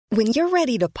When you're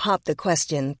ready to pop the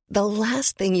question, the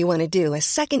last thing you want to do is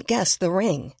second-guess the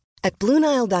ring. At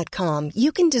BlueNile.com,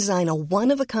 you can design a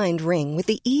one-of-a-kind ring with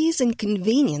the ease and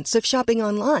convenience of shopping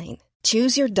online.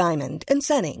 Choose your diamond and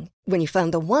setting. When you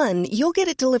find the one, you'll get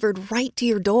it delivered right to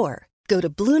your door. Go to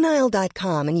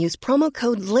BlueNile.com and use promo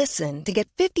code LISTEN to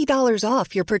get $50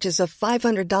 off your purchase of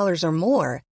 $500 or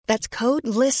more. That's code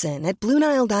LISTEN at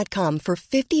BlueNile.com for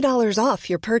 $50 off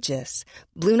your purchase.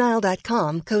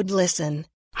 BlueNile.com, code LISTEN.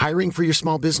 Hiring for your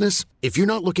small business? If you're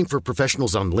not looking for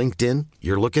professionals on LinkedIn,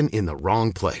 you're looking in the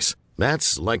wrong place.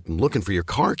 That's like looking for your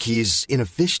car keys in a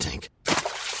fish tank.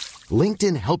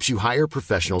 LinkedIn helps you hire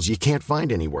professionals you can't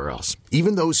find anywhere else,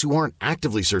 even those who aren't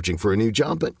actively searching for a new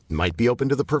job but might be open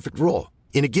to the perfect role.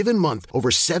 In a given month, over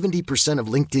 70% of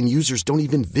LinkedIn users don't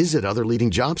even visit other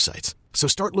leading job sites. So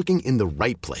start looking in the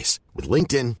right place. With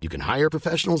LinkedIn, you can hire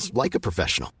professionals like a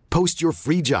professional. Post your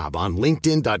free job on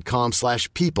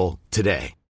linkedin.com/people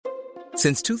today.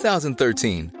 Since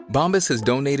 2013, Bombas has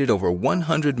donated over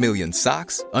 100 million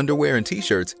socks, underwear, and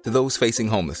T-shirts to those facing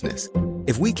homelessness.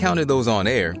 If we counted those on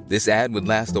air, this ad would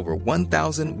last over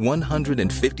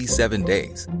 1,157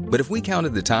 days. But if we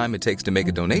counted the time it takes to make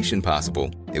a donation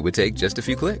possible, it would take just a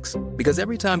few clicks. Because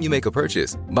every time you make a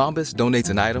purchase, Bombas donates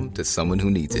an item to someone who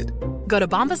needs it. Go to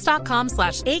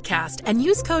bombas.com/ACAST and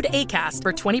use code ACAST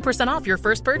for 20% off your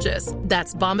first purchase.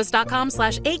 That's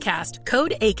bombas.com/ACAST,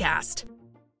 code ACAST.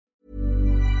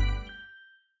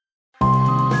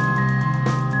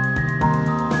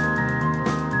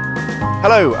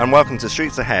 Hello and welcome to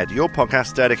Streets Ahead, your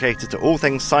podcast dedicated to all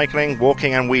things cycling,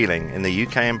 walking and wheeling in the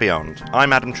UK and beyond.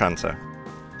 I'm Adam Tranter.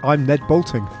 I'm Ned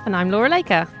Bolting. And I'm Laura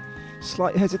Laker.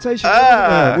 Slight hesitation.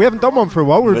 We haven't done one for a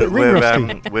while. We're a bit ring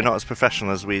rusty. We're not as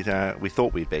professional as we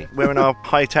thought we'd be. We're in our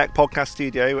high-tech podcast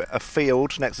studio, a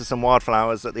field next to some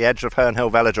wildflowers at the edge of Herne Hill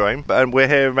Velodrome. And we're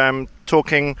here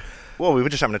talking... Well, we were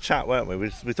just having a chat, weren't we? We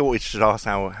thought we should ask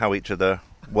how each of the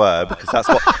were, because that's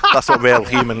what real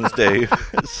humans do.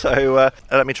 So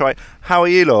let me try. How are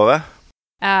you, Laura?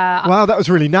 Wow, that was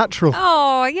really natural.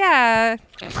 Oh, yeah.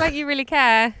 Don't you really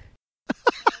care?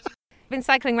 Been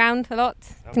cycling around a lot.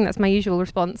 I think that's my usual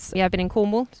response. Yeah, I've been in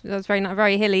Cornwall. That was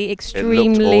very hilly,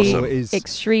 extremely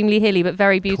hilly, but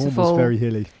very beautiful. Cornwall's very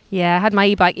hilly. Yeah, I had my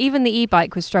e-bike. Even the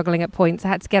e-bike was struggling at points. I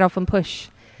had to get off and push.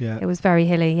 Yeah. It was very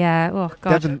hilly, yeah. Oh,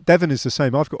 God. Devon is the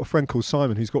same. I've got a friend called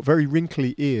Simon who's got very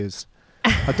wrinkly ears.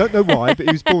 I don't know why, but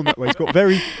he was born that way. He's got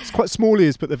it's quite small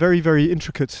ears, but they're very, very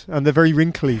intricate and they're very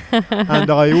wrinkly. And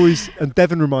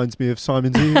Devon reminds me of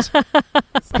Simon's ears.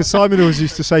 Because Simon always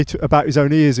used to say about his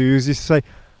own ears, he always used to say,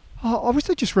 "Oh, I wish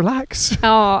they'd just relax."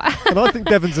 Oh. And I think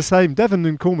Devon's the same. Devon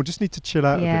and Cornwall just need to chill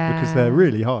out a bit because they're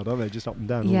really hard, aren't they? Just up and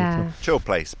down all the time. Chill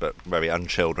place, but very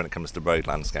unchilled when it comes to road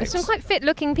landscapes. There's some quite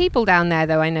fit-looking people down there,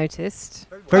 though, I noticed.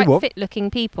 Very quite what? Fit-looking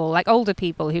people, like older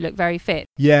people who look very fit.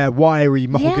 Yeah, wiry,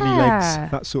 mahogany legs,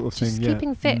 that sort of thing. Just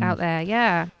keeping fit out there,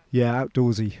 yeah. Yeah,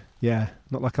 outdoorsy. Yeah,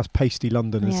 not like us pasty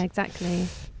Londoners. Yeah, exactly.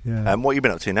 Yeah. What have you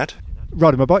been up to, Ned?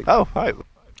 Riding my bike. Oh, right.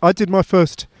 I did my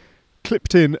first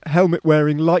clipped-in,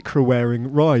 helmet-wearing, lycra-wearing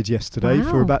ride yesterday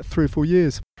for about 3 or 4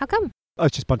 years. How come?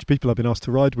 It's just a bunch of people I've been asked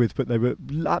to ride with, but they were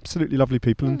absolutely lovely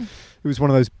people. And it was one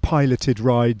of those piloted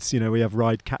rides, we have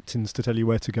ride captains to tell you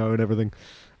where to go and everything.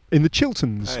 In the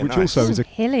Chilterns, which also is a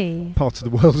hilly part of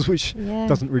the world which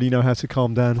doesn't really know how to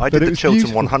calm down. I did the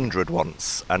Chiltern 100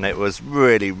 once, and it was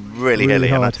really hilly.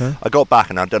 Hard, and I got back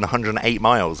and I'd done 108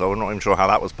 miles. I was not even sure how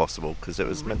that was possible, because it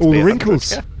was meant to all be the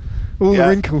wrinkles. All the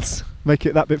wrinkles make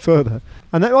it that bit further.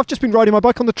 And I've just been riding my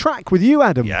bike on the track with you,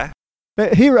 Adam. Yeah.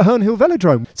 Here at Herne Hill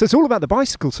Velodrome. So it's all about the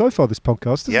bicycle so far, this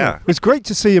podcast, isn't it? It's great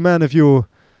to see a man of your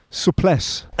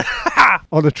souplesse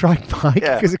on a track bike,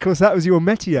 because, of course, that was your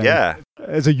métier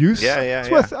as a youth. It's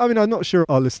worth, I mean, I'm not sure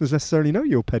our listeners necessarily know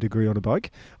your pedigree on a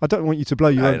bike. I don't want you to blow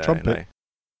your own trumpet. No.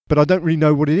 But I don't really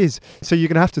know what it is. So you're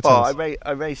going to have to tell us.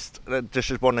 I raced,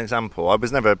 just as one example, I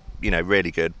was never,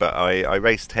 really good, but I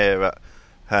raced here at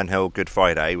Herne Hill Good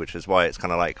Friday, which is why it's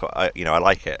kind of like, I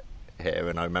like it here.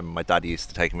 And I remember my dad used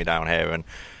to take me down here, and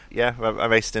I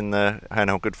raced in the Herne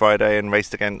Hill Good Friday and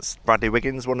raced against Bradley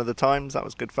Wiggins one of the times. That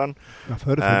was good fun. I've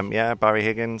heard of him. Yeah, Barry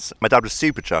Higgins. My dad was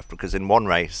super chuffed because in one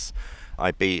race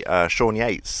I beat Sean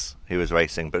Yates, who was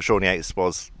racing, but Sean Yates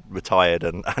was retired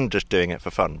and just doing it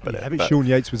for fun. But Sean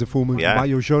Yates was a former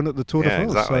maillot jaune at the Tour de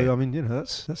France, exactly. So I mean,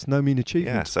 that's no mean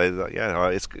achievement. Yeah, so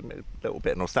it's a little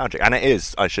bit nostalgic, and it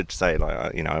is. I should say,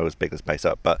 I was big as Pace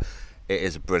Up, but it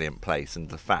is a brilliant place, and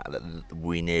the fact that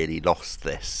we nearly lost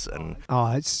this, and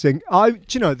the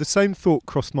same thought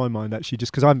crossed my mind actually,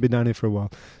 just because I haven't been down here for a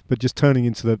while, but just turning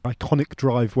into the iconic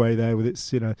driveway there with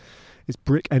its its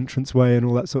brick entranceway and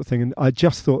all that sort of thing, and I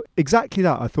just thought exactly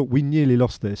that. I thought we nearly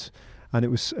lost this. And it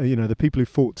was, the people who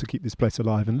fought to keep this place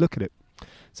alive. And look at it.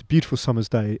 It's a beautiful summer's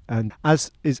day, and as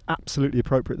is absolutely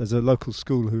appropriate, there's a local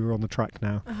school who are on the track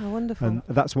now. Oh, wonderful. And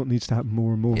that's what needs to happen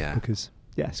more and more, because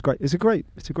it's great. It's a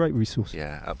great resource.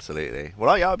 Yeah, absolutely. Well,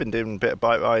 I've been doing a bit of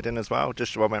bike riding as well.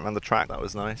 Just while I went around the track, that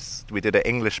was nice. We did an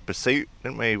English pursuit,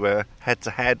 didn't we? We're head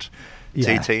to head,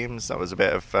 2 teams. That was a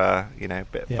bit of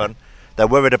fun. They're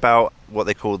worried about what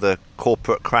they call the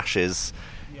corporate crashes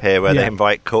here, where they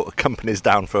invite companies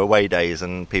down for away days,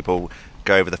 and people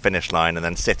go over the finish line and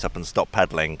then sit up and stop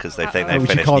pedalling because they think they've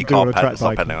finished. You can't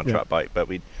stop pedaling on a track bike, but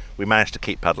we managed to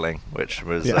keep pedaling, which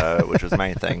was the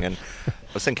main thing. And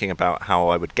I was thinking about how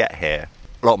I would get here.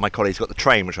 A lot of my colleagues got the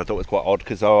train, which I thought was quite odd,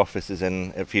 because our office is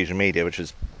at Fusion Media, which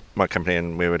is my company,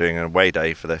 and we were doing an away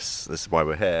day for this. This is why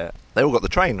we're here. They all got the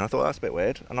train. I thought that's a bit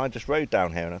weird, and I just rode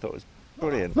down here, and I thought it was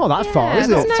brilliant. Not that far, is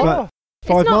it? It's about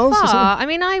 5 it's miles. not far. I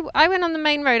mean, I went on the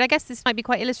main road. I guess this might be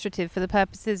quite illustrative for the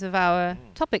purposes of our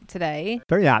topic today.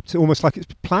 Very apt. Almost like it's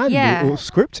planned or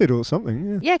scripted or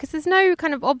something. Yeah, because there's no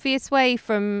kind of obvious way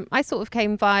from... I sort of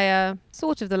came via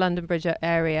sort of the London Bridge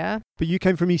area. But you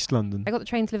came from East London. I got the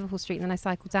train to Liverpool Street and then I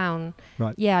cycled down.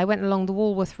 Right. Yeah, I went along the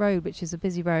Walworth Road, which is a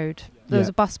busy road. There was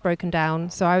a bus broken down,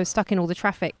 so I was stuck in all the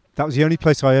traffic. That was the only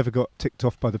place I ever got ticked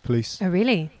off by the police. Oh,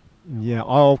 really? Yeah,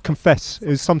 I'll confess. It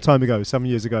was some time ago, 7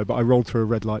 years ago, but I rolled through a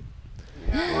red light.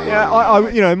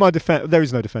 Yeah, in my defence, there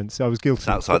is no defence. I was guilty. It's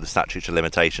outside the statute of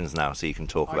limitations now, so you can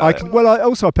talk about it. Well,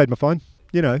 I paid my fine.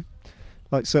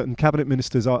 Like certain cabinet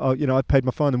ministers, I paid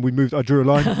my fine and we moved. I drew a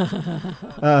line,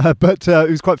 but it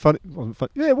was quite funny. It wasn't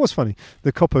funny. Yeah, it was funny.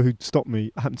 The copper who stopped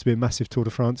me happened to be a massive Tour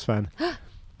de France fan,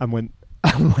 and went,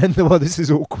 "Well, this is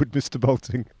awkward, Mr.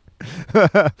 Bolting,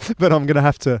 but I'm going to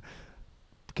have to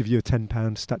give you a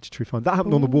 £10 statutory fine." That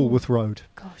happened on the Walworth Road.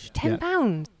 Gosh,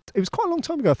 £10. It was quite a long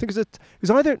time ago. I think it was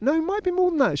either... No, it might be more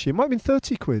than that, actually. It might have been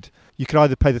 30 quid. You could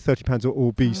either pay the £30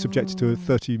 or be subjected to a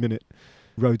 30-minute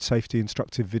road safety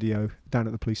instructive video down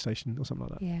at the police station or something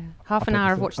like that. Yeah. Half an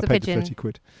hour of Watch the Pigeon. Pigeon. I paid the 30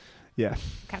 quid. Yeah.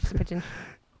 Catch the Pigeon.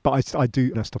 But I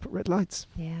do stop at red lights.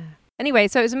 Yeah. Anyway,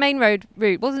 so it was a main road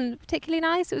route. Wasn't particularly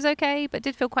nice. It was okay, but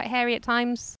did feel quite hairy at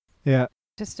times. Yeah.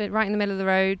 Just right in the middle of the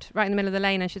road, right in the middle of the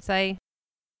lane, I should say.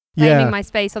 Claiming my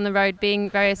space on the road, being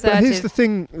very assertive. But here's the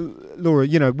thing, Laura,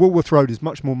 Walworth Road is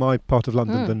much more my part of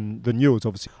London than yours,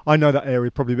 obviously. I know that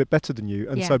area probably a bit better than you,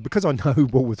 and so because I know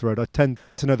Walworth Road, I tend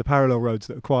to know the parallel roads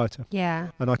that are quieter.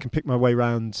 Yeah. And I can pick my way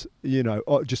round,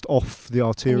 just off the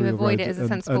arterial road. And you avoid it as a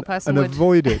sensible person would. And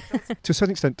avoid it, to a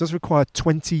certain extent, does require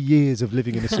 20 years of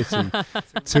living in a city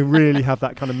to really have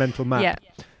that kind of mental map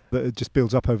that it just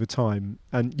builds up over time.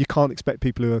 And you can't expect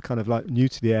people who are kind of like new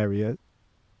to the area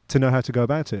to know how to go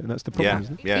about it, and that's the problem,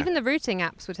 isn't it? Yeah. Even the routing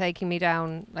apps were taking me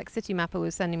down, like Citymapper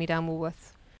was sending me down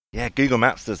Walworth. Yeah, Google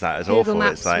Maps does that. It's Google awful.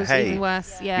 Maps it's like, was hey, even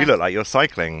worse. Yeah. You look like you're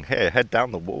cycling. Here, head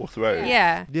down the Walworth Road.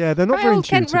 Yeah. Yeah, they're not Right, very old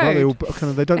Kent intuitive, are they? Road. Or kind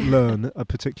of, they don't learn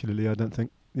particularly, I don't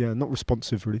think. Yeah, not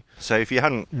responsive, really. So if you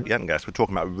hadn't guessed, we're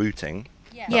talking about routing.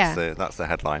 That's the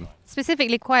headline.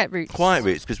 Specifically quiet routes. Quiet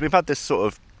routes, because we've had this sort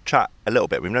of chat a little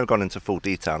bit. We've never gone into full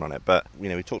detail on it, but, we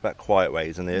talked about quiet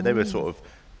ways, and they were sort of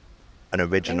an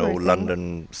original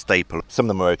London staple. Some of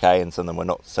them were okay and some of them were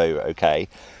not so okay,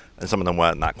 and some of them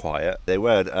weren't that quiet. They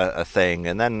were a thing.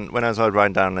 And then when I was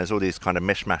riding down, there's all these kind of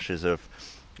mishmashes of,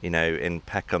 in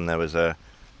Peckham there was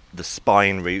the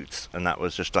spine route, and that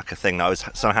was just like a thing that I was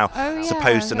somehow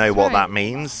supposed to know what that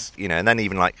means, and then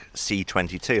even like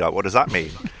C22, like what does that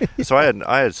mean? So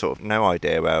I had sort of no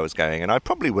idea where I was going, and I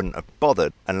probably wouldn't have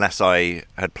bothered unless I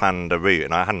had planned a route,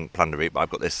 and I hadn't planned a route, but I've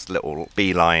got this little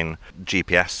Beeline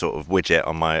GPS sort of widget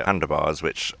on my handlebars,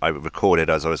 which I recorded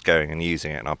as I was going and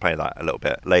using it, and I'll play that a little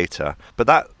bit later. But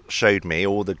that showed me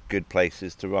all the good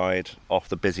places to ride off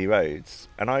the busy roads,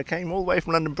 and I came all the way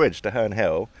from London Bridge to Herne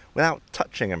Hill without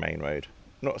touching a main road,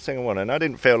 not a single one, and I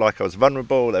didn't feel like I was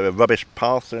vulnerable. There were rubbish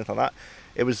paths or anything like that.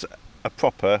 It was a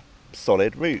proper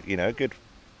solid route, a good,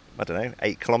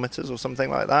 8 kilometres or something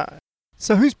like that.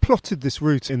 So who's plotted this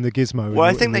route in the gizmo? Well,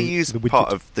 I think they use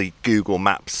part of the Google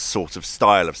Maps sort of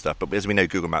style of stuff, but as we know,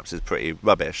 Google Maps is pretty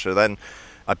rubbish. So then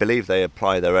I believe they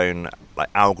apply their own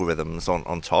algorithms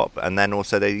on top, and then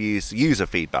also they use user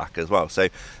feedback as well. So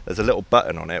there's a little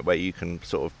button on it where you can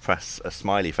sort of press a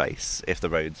smiley face if the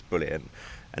road's brilliant,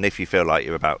 and if you feel like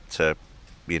you're about to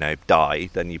die,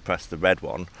 then you press the red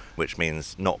one, which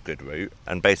means not good route,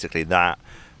 and basically that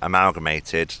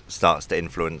amalgamated starts to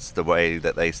influence the way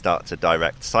that they start to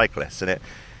direct cyclists. And it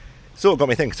sort of got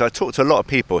me thinking, so I talked to a lot of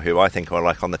people who I think are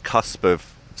like on the cusp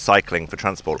of cycling for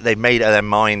transport. They've made their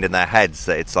mind in their heads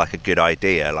that it's like a good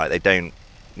idea, like they don't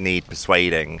need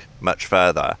persuading much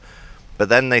further. But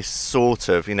then they sort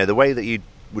of, the way that you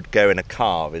would go in a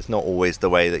car is not always the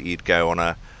way that you'd go on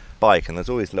a bike, and there's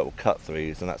always little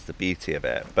cut-throughs, and that's the beauty of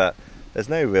it. But there's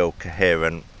no real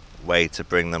coherent way to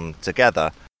bring them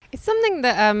together. It's something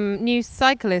that new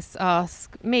cyclists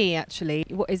ask me, actually.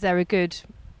 Is there a good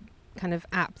kind of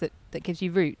app that gives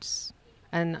you routes?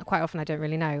 And quite often I don't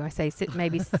really know. I say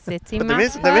maybe City But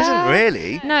Mapper. there isn't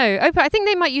really. No, I think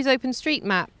they might use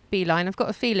OpenStreetMap, Beeline. I've got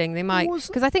a feeling they might,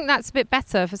 because I think that's a bit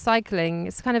better for cycling.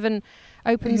 It's kind of an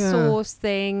open source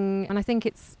thing, and I think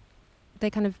they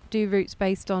kind of do routes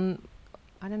based on,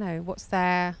 I don't know, what's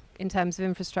there in terms of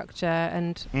infrastructure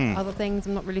and other things.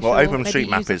 I'm not really sure. Well,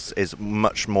 OpenStreetMap is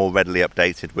much more readily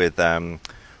updated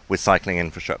with cycling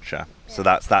infrastructure, so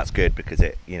that's good because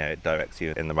it directs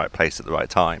you in the right place at the right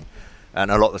time. And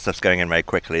a lot of the stuff's going in very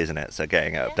quickly, isn't it? So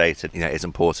getting it updated, is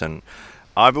important.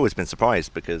 I've always been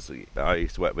surprised because I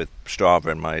used to work with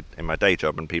Strava in my day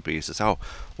job, and people used to say, "Oh,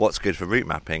 what's good for route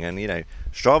mapping?" And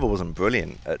Strava wasn't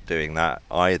brilliant at doing that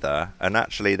either. And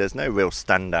actually, there's no real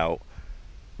standout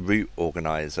route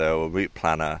organizer or route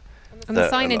planner. And the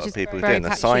signage is very patchy. The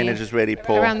signage is really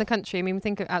poor around the country. I mean,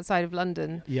 think of outside of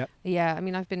London. Yep. Yeah. I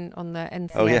mean, I've been on the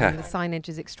NCM. Oh, yeah. And the signage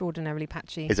is extraordinarily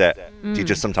patchy. Is it? Do you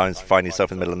just sometimes find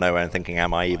yourself in the middle of nowhere and thinking,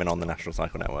 "Am I even on the National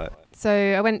Cycle Network?" So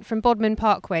I went from Bodmin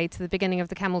Parkway to the beginning of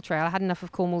the Camel Trail. I had enough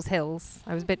of Cornwall's hills.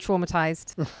 I was a bit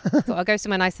traumatised. Thought I'll go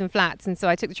somewhere nice and flat. And so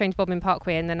I took the train to Bodmin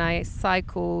Parkway, and then I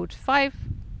cycled 5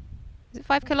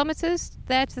 kilometres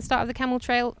there to the start of the Camel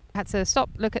Trail. I had to stop,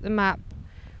 look at the map,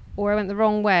 or I went the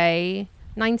wrong way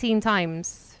 19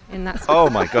 times in that. Oh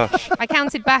my gosh. I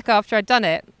counted back after I'd done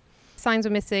it. Signs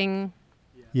were missing.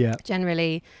 Yeah.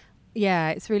 Generally. Yeah,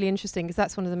 it's really interesting because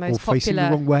that's one of the most or facing popular.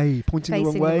 the wrong way, pointing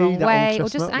the wrong way, or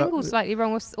just angled slightly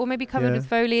wrong, or maybe covered with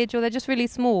foliage, or they're just really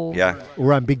small. Yeah.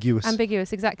 Or ambiguous.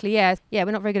 Ambiguous, exactly. Yeah,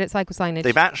 we're not very good at cycle signage.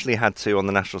 They've actually had to on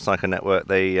the National Cycle Network.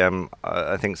 They,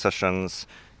 I think, Sushans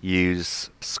use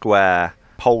square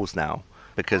poles now.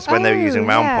 Because when they were using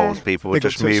round poles, people were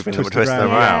just moving them, twisting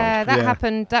them around. Yeah, that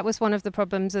happened. That was one of the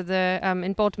problems of the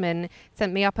in Bodmin.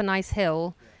 Sent me up a nice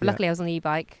hill. Luckily, I was on the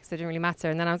e-bike, so it didn't really matter.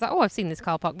 And then I was like, "Oh, I've seen this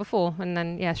car park before." And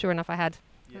then, sure enough, I had.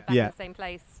 Back in the same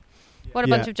place. What a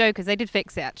bunch of jokers. They did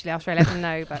fix it, actually, after I let them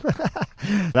know. But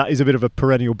that is a bit of a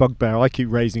perennial bugbear. I keep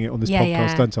raising it on this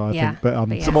podcast, don't I? I think. But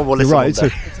someone will listen. Right.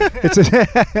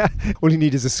 All you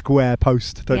need is a square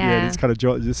post, don't you? It's kind of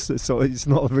it's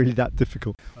not really that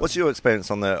difficult. What's your experience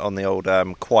on the old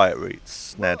quiet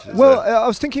routes, Ned? I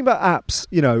was thinking about apps,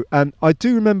 and I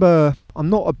do remember I'm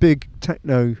not a big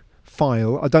techno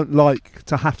file. I don't like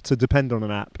to have to depend on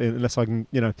an app unless I can,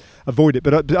 avoid it.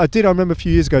 But I remember a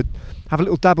few years ago, have a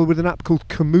little dabble with an app called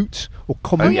Komoot or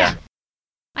Komoot. Oh, yeah.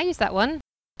 I use that one.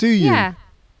 Do you? Yeah.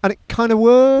 And it kind of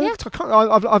worked. Yeah.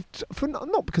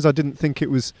 Not because I didn't think it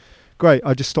was great.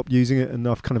 I just stopped using it, and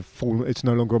I've kind of fallen. It's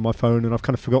no longer on my phone, and I've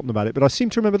kind of forgotten about it. But I seem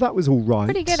to remember that was all right.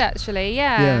 Pretty good, actually.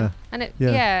 Yeah. And it.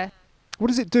 Yeah. What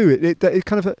does it do? It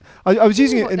kind of. I was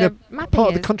using it in a part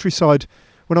of the countryside.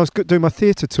 When I was doing my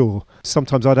theatre tour,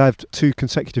 sometimes I'd have 2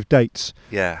 consecutive dates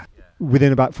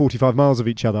within about 45 miles of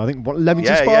each other. I think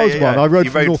Leamington Spa was one. I rode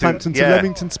from Northampton to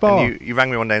Leamington Spa. And you rang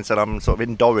me one day and said, I'm sort of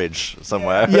in Dorridge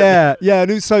somewhere. Yeah.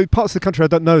 And so parts of the country I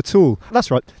don't know at all.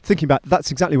 That's right. Thinking back,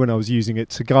 that's exactly when I was using it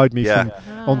to guide me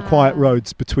on quiet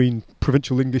roads between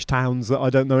provincial English towns that I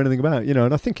don't know anything about,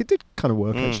 and I think it did kind of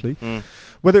work, actually.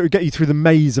 Whether it would get you through the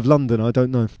maze of London, I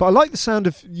don't know. But I like the sound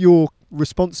of your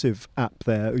responsive app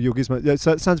there, your Gizmo.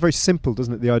 So it sounds very simple,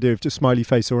 doesn't it? The idea of just smiley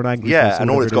face or an angry face. Yeah, and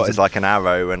all it's got is like an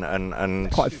arrow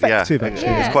and quite effective, actually.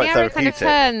 Yeah, it's quite the arrow therapeutic.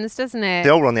 kind of turns, doesn't it? The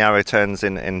old one, the arrow turns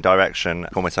in direction,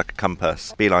 almost like a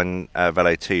compass. Beeline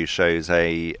Velo 2 shows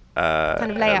a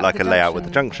kind of layout like a layout with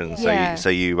the junctions, so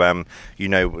you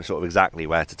know sort of exactly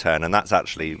where to turn, and that's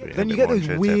actually then you get those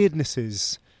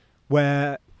weirdnesses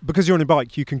where, because you're on a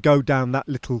bike, you can go down that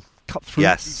little cut through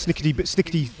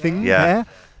snickety thing there.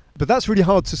 But that's really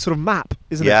hard to sort of map,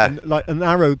 isn't it? And like an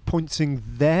arrow pointing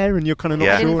there, and you're kind of not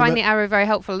sure. I didn't find the arrow very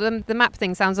helpful. The map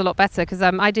thing sounds a lot better because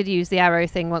I did use the arrow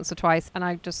thing once or twice, and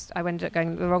I ended up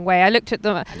going the wrong way. I looked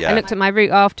at my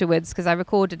route afterwards because I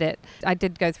recorded it. I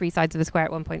did go 3 sides of the square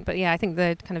at one point, but I think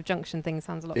the kind of junction thing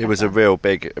sounds a lot better. It was a real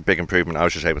big improvement. I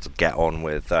was just able to get on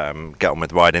with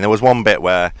riding. There was one bit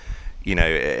where,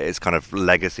 it's kind of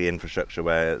legacy infrastructure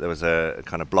where there was a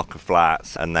kind of block of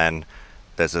flats, and then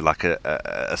there's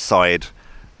a side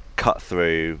cut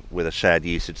through with a shared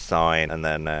usage sign, and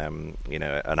then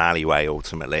an alleyway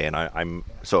ultimately. And I'm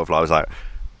sort of I was like,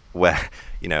 where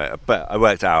but I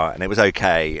worked out and it was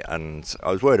okay. And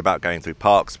I was worried about going through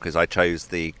parks because I chose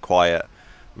the quiet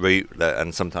route,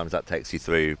 and sometimes that takes you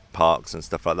through parks and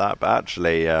stuff like that. But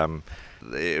actually,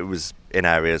 it was in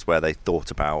areas where they thought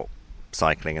about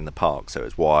cycling in the park, so it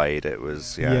was wide, it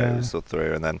was it was sort of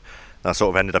through, and then I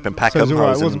sort of ended up in Peckham. So it was all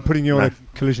right. I wasn't putting you on a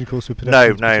collision course with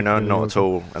pedestrians. No, not at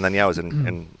all. And then I was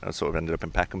I sort of ended up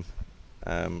in Peckham,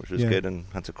 which was good, and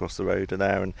had to cross the road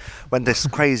there, and went this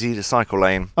crazy cycle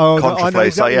lane. I know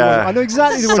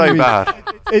exactly the one. So you mean. bad.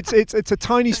 It's a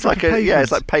tiny strip of pavement.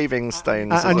 It's like paving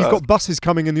stones. And you've got buses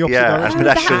coming in the opposite direction. And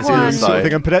pedestrians sort inside. of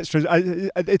thing, and pedestrians.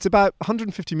 It's about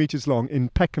 150 metres long in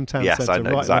Peckham town centre. Yes, I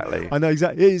know exactly. I know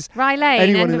exactly. It is Rye Lane.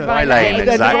 anyone in Rye Lane,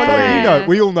 exactly.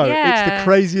 We all know. It's the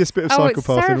craziest bit of cycle path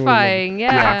in all of terrifying.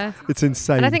 London. It's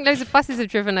insane. And I think loads of buses have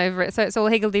driven over it, so it's all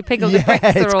higgledy-piggledy. The bricks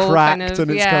it's are all cracked, kind of,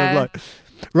 and it's kind of like.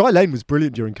 Rye Lane was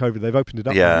brilliant during COVID. They've opened it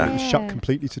up. Yeah. It was shut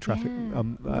completely to traffic.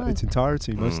 Its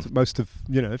entirety. Most of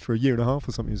for a year and a half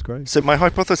or something is great. So my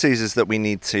hypothesis is that we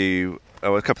need to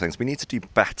a couple of things. We need to do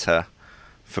better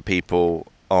for people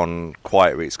on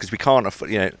quiet routes, because we can't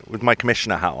afford, with my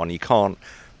commissioner hat on, you can't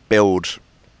build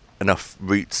enough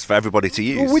routes for everybody to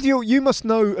use. Well, you must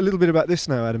know a little bit about this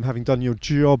now, Adam, having done your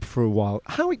job for a while.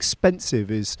 How expensive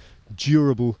is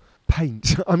durable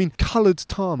paint? I mean, coloured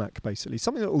tarmac, basically.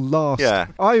 Something that will last. Yeah.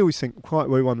 I always think Quiet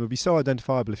Way 1 would be so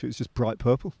identifiable if it was just bright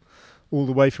purple all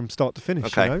the way from start to finish,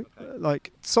 Okay.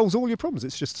 Like, it solves all your problems.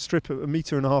 It's just a strip a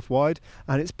metre and a half wide,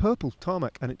 and it's purple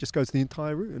tarmac, and it just goes the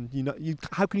entire route, and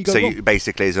how can you go wrong? So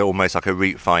basically it's almost like a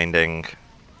route finding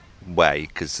way,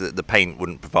 because the paint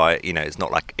wouldn't provide, it's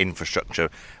not like infrastructure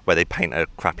where they paint a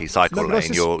crappy cycle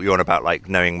lane. You're on about like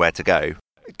knowing where to go.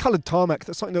 Coloured tarmac,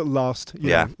 that's something that'll last.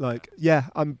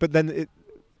 But then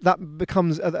that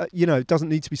becomes, it doesn't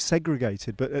need to be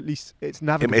segregated, but at least it's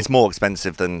navigable. It's more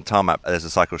expensive than tarmac. There's a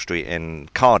cycle street in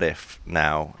Cardiff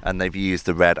now, and they've used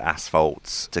the red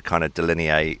asphalts to kind of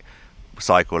delineate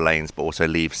cycle lanes, but also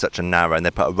leave such a narrow, and they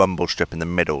put a rumble strip in the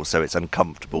middle, so it's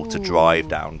uncomfortable to drive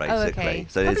down, basically. Oh, okay.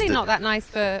 So probably not that nice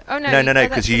for... Oh, no,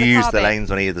 because you use the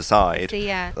lanes on either side. See,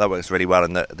 yeah. That works really well,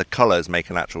 and the colours make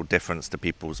an actual difference to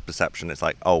people's perception. It's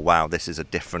like, oh, wow, this is a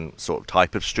different sort of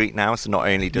type of street now, so not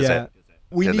only does it...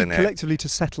 We need collectively to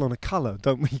settle on a colour,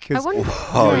 don't we?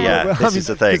 This is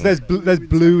the thing. Because there's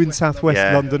blue in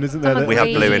southwest London, isn't there? We have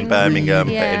blue in Birmingham,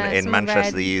 but in some Manchester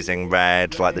red. they're using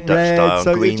red, like the Dutch style,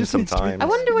 so green sometimes. I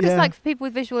wonder what it's like for people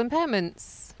with visual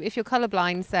impairments. If you're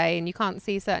colourblind, say, and you can't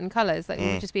see certain colours, that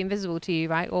will just be invisible to you,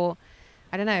 right? Or,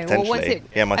 I don't know. Or once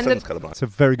my son's colourblind. That's a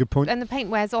very good point. And the paint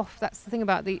wears off. That's the thing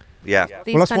about the... Yeah.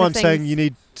 Well, that's why I'm saying you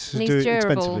need to do it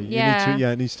durable. expensively.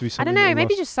 It needs to be something. I don't know,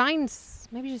 maybe just signs.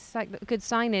 Maybe just like good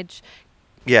signage.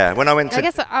 Yeah, when I went to... I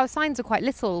guess our signs are quite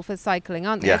little for cycling,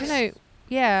 aren't they? Yes. I don't know.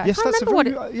 Yeah. Yes, I can't remember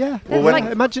what it... Well,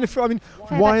 imagine if...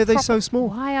 why are they so small?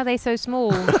 Why are they so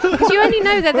small? Because you only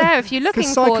know they're there if you're looking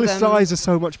for them. Because cyclist eyes are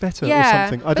so much better or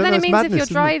something. But then it means if you're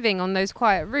driving on those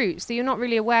quiet routes, so you're not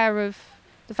really aware of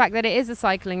the fact that it is a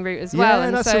cycling route as well.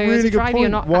 And that's so a really as a good driver, point. you're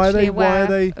not why actually are they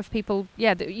aware of people.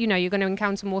 Yeah, you're going to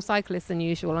encounter more cyclists than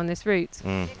usual on this route.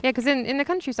 Yeah, because in the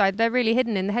countryside, they're really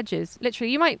hidden in the hedges.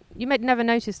 Literally, you might never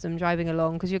notice them driving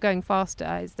along because you're going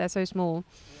faster. They're so small.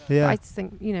 Yeah. But I just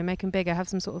think, make them bigger, have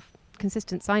some sort of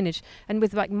consistent signage. And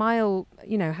with like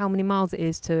how many miles it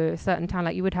is to a certain town,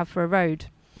 like you would have for a road.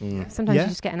 Sometimes you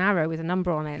just get an arrow with a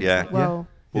number on it. Yeah. It's like,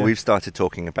 we've started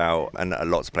talking about, and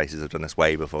lots of places have done this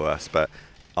way before us, but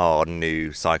our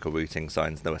new cycle routing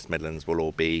signs in the West Midlands will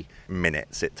all be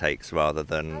minutes it takes rather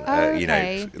than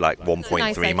like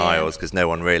 1.3 miles, because no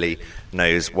one really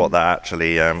knows what that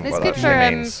actually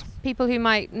means. People who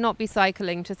might not be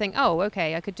cycling to think, oh,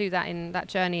 okay, I could do that in that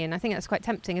journey, and I think that's quite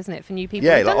tempting, isn't it, for new people?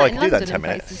 Yeah, I can do that in 10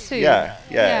 minutes. Too. Yeah,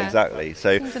 exactly.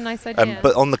 So, seems a nice idea.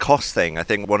 But on the cost thing, I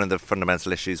think one of the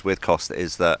fundamental issues with cost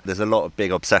is that there's a lot of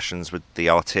big obsessions with the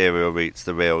arterial routes,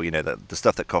 the real, the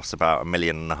stuff that costs about $1.5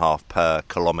 million per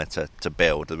kilometre to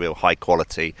build, the real high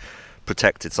quality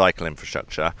protected cycle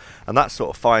infrastructure, and that's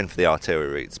sort of fine for the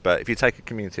arterial routes. But if you take a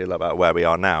community about where we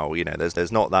are now,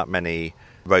 there's not that many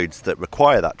roads that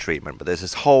require that treatment, but there's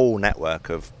this whole network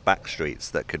of back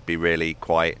streets that could be really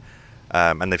quite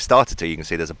and they've started to. You can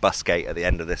see there's a bus gate at the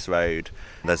end of this road.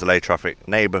 There's a low traffic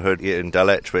neighbourhood in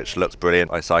Dulwich which looks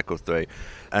brilliant. I cycled through,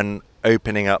 and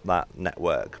opening up that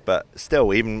network. But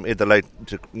still, even with the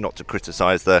not to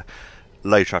criticise the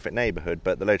low traffic neighbourhood,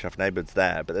 but the low traffic neighbourhood's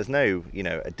there, but there's no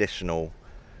additional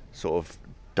sort of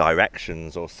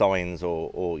directions or signs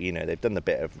or they've done the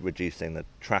bit of reducing the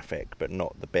traffic but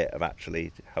not the bit of actually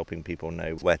helping people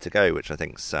know where to go, which I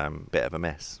think's a bit of a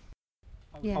miss.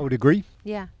 Yeah. I would agree.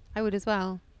 Yeah, I would as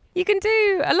well. You can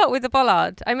do a lot with the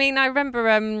bollard. I mean, I remember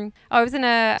I was in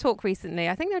a talk recently.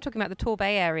 I think they were talking about the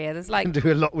Torbay area. There's like... You can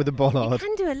do a lot with a bollard. You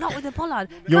can do a lot with a bollard.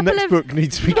 Your next book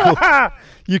needs to be called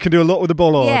You Can Do a Lot with a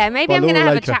Bollard. Yeah, maybe I'm going to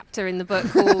have Laker. a chapter in the book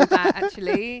called that,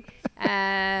 actually.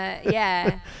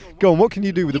 Yeah. Go on, what can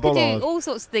you do with a You could bollard? do all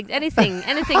sorts of things.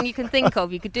 Anything you can think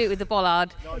of, you could do it with the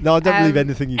bollard. No, I don't believe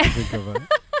anything you can think of.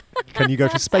 Can you go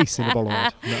to space in a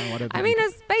bollard? No, I don't think I mean, you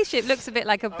a spaceship looks a bit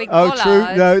like a big can. bollard.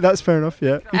 True. No, that's fair enough,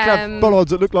 yeah. You could have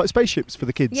bollards that look like spaceships for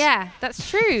the kids. Yeah, that's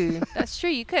true. That's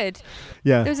true, you could.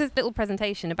 Yeah. There was a little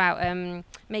presentation about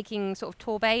making sort of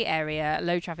Torbay area a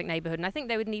low traffic neighbourhood, and I think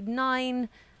they would need 9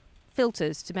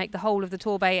 filters to make the whole of the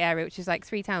Torbay area, which is like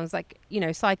 3 towns, like, you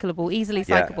know, cyclable, easily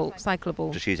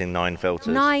cyclable. Just using 9 filters.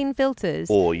 9 filters.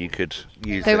 Or you could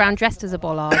use Go around dressed as a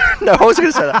bollard. No, I was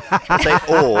going to say that. I was gonna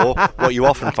say, or what you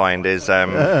often find is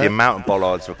the amount of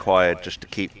bollards required just to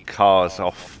keep cars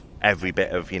off every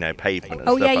bit of, you know, pavement and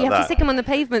Oh stuff yeah, like you have that. to stick them on the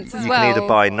pavements as You well. can either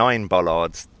buy 9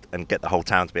 bollards and get the whole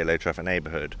town to be a low traffic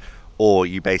neighbourhood, or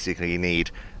you basically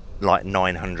need like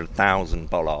 900,000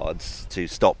 bollards to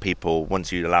stop people,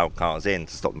 once you allow cars in,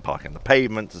 to stop them parking on the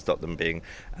pavement, to stop them being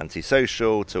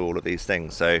antisocial, to all of these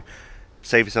things. So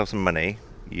save yourself some money,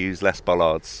 use less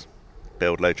bollards,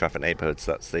 build low traffic neighbourhoods.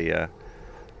 That's the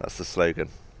slogan.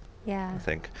 Yeah. I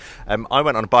think. I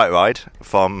went on a bike ride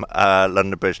from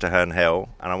London Bridge to Herne Hill,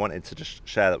 and I wanted to just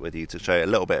share that with you to show you a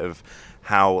little bit of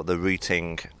how the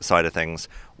routing side of things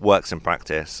works in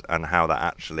practice, and how that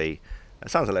actually, it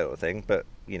sounds a little thing, but,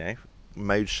 you know,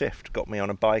 mode shift got me on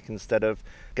a bike instead of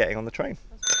getting on the train.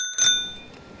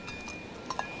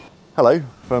 Hello,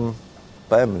 from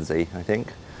Bermondsey, I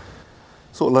think.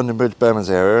 Sort of London Bridge,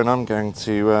 Bermondsey area, and I'm going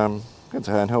to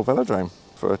Herne Hill Velodrome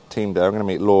for a team day. I'm going to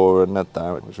meet Laura and Ned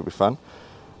there, which will be fun.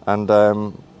 And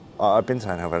I've been to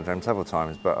Herne Hill Velodrome several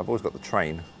times, but I've always got the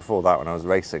train. Before that, when I was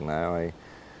racing there, I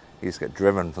used to get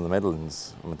driven from the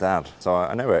Midlands with my dad. So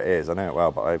I know where it is, I know it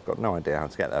well, but I've got no idea how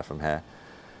to get there from here.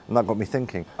 And that got me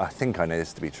thinking, I think I know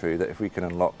this to be true, that if we can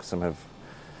unlock some of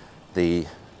the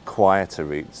quieter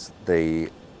routes, the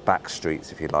back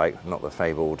streets, if you like, not the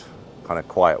fabled kind of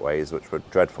quiet ways, which were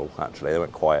dreadful, actually, they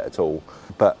weren't quiet at all,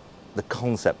 but the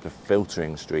concept of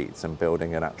filtering streets and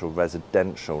building an actual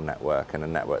residential network and a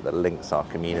network that links our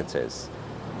communities,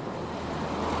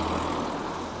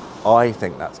 I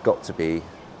think that's got to be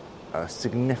a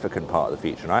significant part of the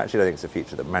future. And I actually don't think it's a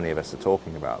future that many of us are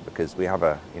talking about, because we have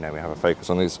a focus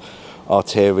on these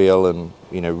arterial and,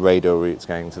 you know, radial routes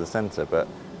going to the centre, but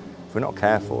if we're not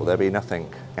careful, there'll be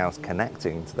nothing else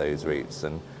connecting to those routes,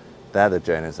 and they're the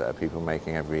journeys that are people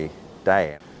making every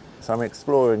day. So I'm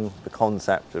exploring the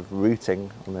concept of routing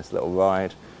on this little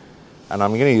ride, and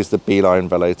I'm going to use the Beeline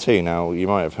Velo 2. Now, you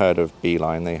might have heard of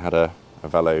Beeline. They had a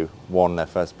Velo 1, their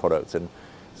first product, and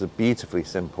it's a beautifully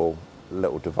simple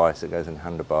little device that goes in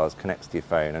handlebars, connects to your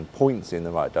phone and points you in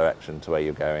the right direction to where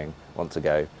you're going, want to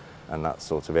go, and that's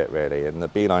sort of it really. And the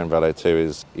Beeline Velo 2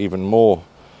 is even more,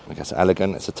 I guess,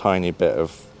 elegant. It's a tiny bit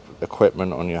of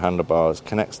equipment on your handlebars,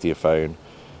 connects to your phone,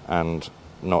 and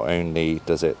not only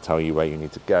does it tell you where you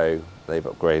need to go, they've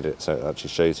upgraded it so it actually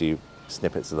shows you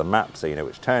snippets of the map, so you know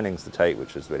which turnings to take,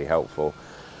 which is really helpful.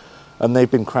 And they've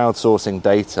been crowdsourcing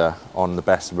data on the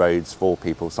best roads for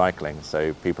people cycling.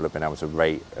 So people have been able to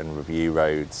rate and review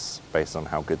roads based on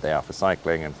how good they are for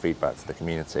cycling and feedback to the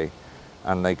community.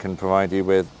 And they can provide you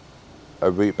with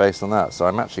a route based on that. So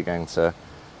I'm actually going to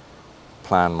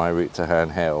plan my route to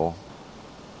Herne Hill.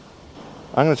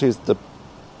 I'm going to choose the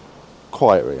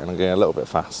quiet route, and I'm going a little bit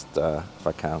fast if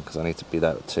I can, because I need to be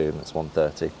there at 2 and it's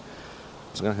 1:30. So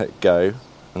I'm going to hit go,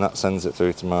 and that sends it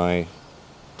through to my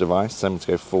device, send me to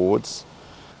go forwards,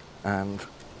 and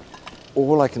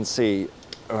all I can see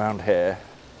around here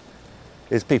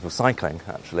is people cycling.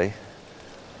 Actually,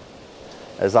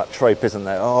 there's that trope, isn't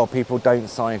there? Oh, people don't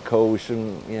cycle, we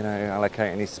shouldn't, you know,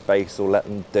 allocate any space or let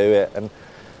them do it. And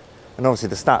obviously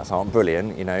the stats aren't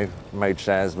brilliant, you know, mode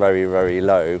share is very, very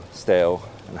low still,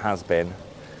 and has been,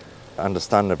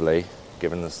 understandably,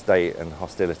 given the state and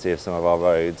hostility of some of our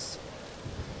roads.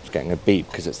 Getting a beep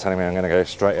because it's telling me I'm going to go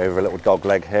straight over a little dog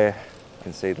leg here. You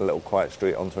can see the little quiet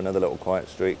street onto another little quiet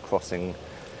street, crossing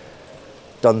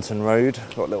Dunton Road.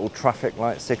 Got little traffic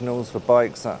light signals for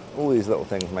bikes. All these little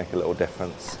things make a little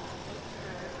difference.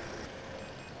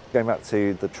 Going back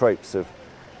to the tropes of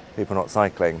people not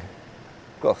cycling,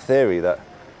 I've got a theory that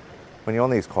when you're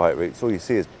on these quiet routes, all you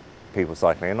see is people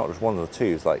cycling, and not just one or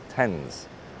two, like tens,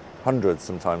 hundreds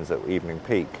sometimes at evening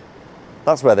peak.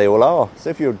 That's where they all are.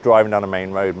 So if you're driving down a main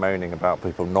road moaning about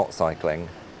people not cycling,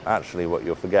 actually what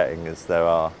you're forgetting is there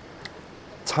are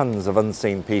tons of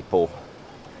unseen people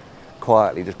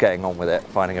quietly just getting on with it,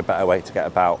 finding a better way to get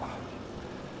about.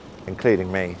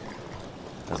 including me,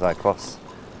 as I cross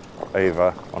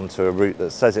over onto a route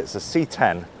that says it's a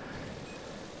C10.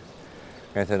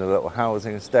 Going through a little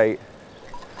housing estate,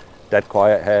 dead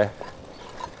quiet here.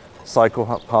 Cycle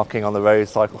parking on the road,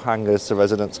 cycle hangars so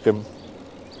residents can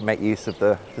make use of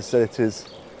the facilities.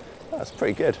 That's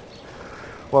pretty good.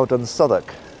 Well done, Southwark.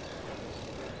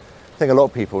 I think a lot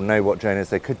of people know what journeys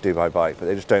they could do by bike, but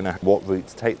they just don't know what route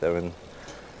to take there, and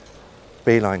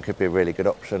Beeline could be a really good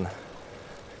option.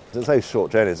 It's those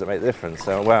short journeys that make the difference.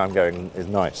 So where I'm going is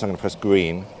nice. So I'm going to press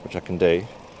green, which I can do,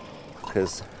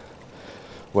 because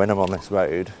when I'm on this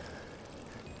road,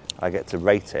 I get to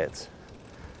rate it,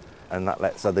 and that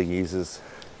lets other users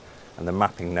and the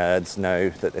mapping nerds know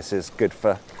that this is good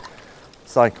for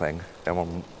cycling. I'm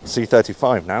on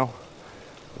C35 now.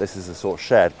 This is a sort of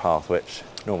shared path, which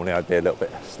normally I'd be a little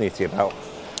bit snooty about.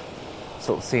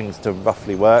 Sort of seems to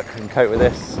roughly work and cope with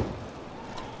this.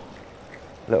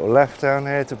 Little left down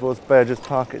here towards Burgess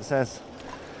Park, it says.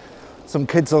 Some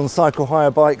kids on cycle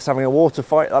hire bikes having a water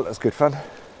fight. That looks good fun.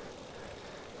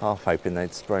 Half hoping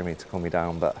they'd spray me to cool me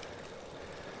down, but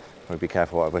I'd be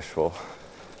careful what I wish for.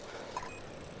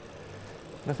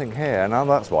 Nothing here. Now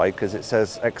that's why, because it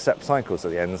says accept cycles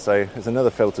at the end, so there's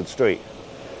another filtered street.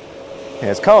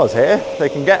 There's cars here, they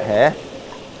can get here.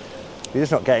 You're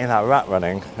just not getting that rat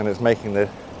running, and it's making the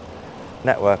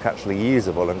network actually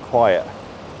usable and quiet.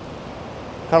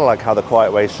 Kind of like how the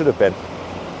quiet ways should have been.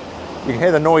 You can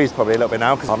hear the noise probably a little bit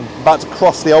now because I'm about to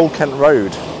cross the Old Kent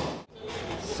Road.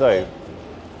 So,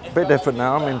 a bit different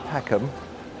now. I'm in Peckham.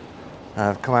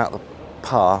 I've come out the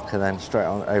park and then straight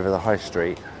on over the high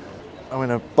street. I'm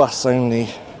in a bus-only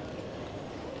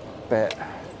bit.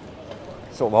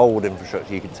 Sort of old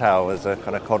infrastructure, you can tell. There's a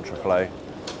kind of contraflow.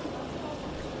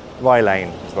 Rye Lane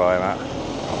is where I'm at.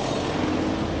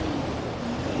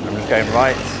 I'm just going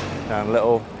right down a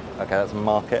little. Okay, that's a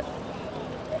market.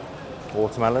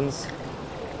 Watermelons.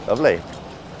 Lovely.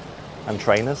 And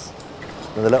trainers.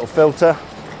 With a little filter.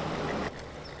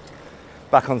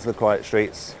 Back onto the quiet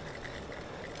streets.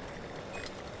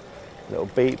 Little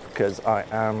beep because I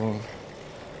am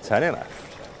turning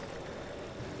left.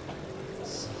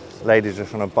 This lady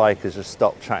just on a bike has just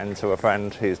stopped chatting to a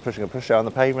friend who's pushing a pusher on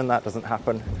the pavement. That doesn't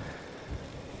happen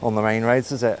on the main roads,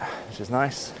 does it? Which is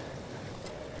nice.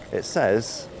 It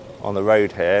says on the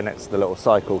road here, next to the little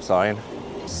cycle sign,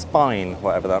 Spine,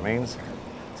 whatever that means.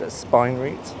 Is it Spine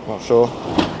route? Not sure.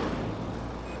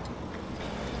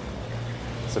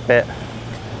 It's a bit,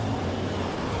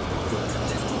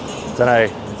 I don't know,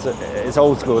 it's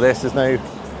old school this, there's no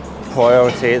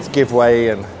priority, it's give way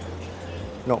and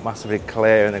not massively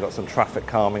clear, and they've got some traffic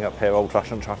calming up here,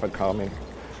 old-fashioned traffic calming.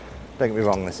 Don't get me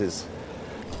wrong, this is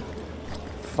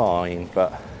fine,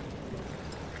 but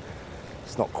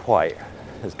it's not quite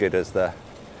as good as the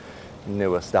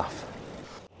newer stuff.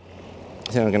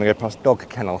 I think I'm going to go past Dog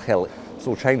Kennel Hill. It's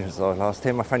all changed since I was last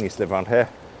here. My friend used to live around here.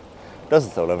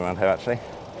 Doesn't still live around here, actually.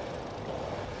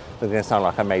 It's going to sound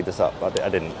like I made this up, but I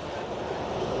didn't.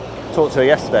 Talked to her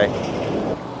yesterday.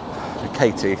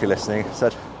 Katie, if you're listening,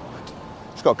 said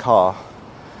she's got a car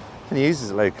and he uses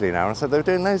it locally now. And I said, they were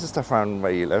doing loads of stuff around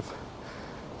where you live.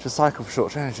 Just cycle for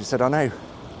short journeys. She said, I know.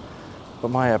 But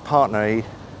my partner, he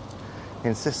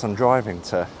insists on driving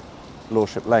to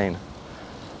Lordship Lane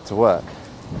to work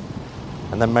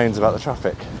and then moans about the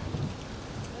traffic.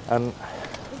 And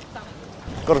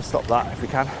we've got to stop that if we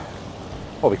can.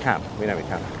 Well, we can. We know we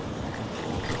can.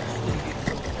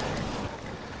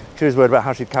 She was worried about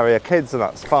how she'd carry her kids, and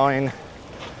that's fine.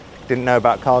 Didn't know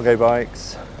about cargo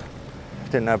bikes.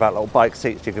 Didn't know about little bike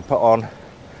seats you could put on.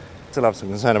 Still have some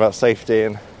concern about safety,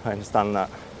 and I understand that.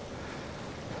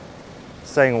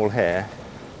 Saying all here,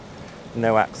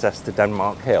 no access to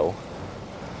Denmark Hill,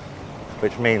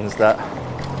 which means that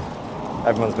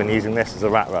everyone's been using this as a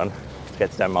rat run to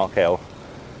get to Denmark Hill,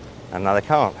 and now they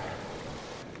can't.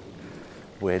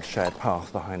 Weird shared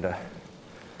path behind a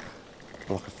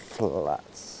block of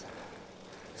flats.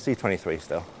 C23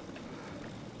 still.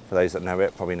 For those that know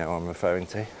it, probably know what I'm referring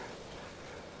to.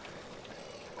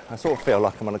 I sort of feel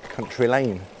like I'm on a country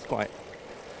lane. It's quite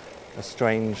a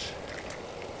strange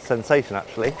sensation,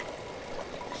 actually.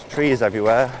 There's trees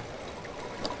everywhere,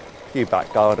 a few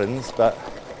back gardens, but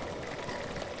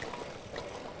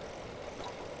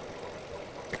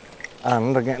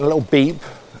and I'm getting a little beep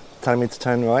telling me to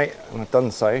turn right, and I've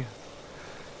done so. And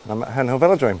I'm at Herne Hill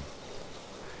Velodrome.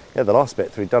 Yeah, the last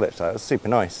bit through Dulwich, that was super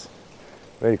nice,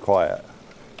 really quiet.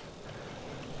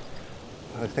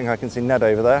 I think I can see Ned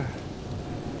over there.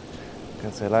 I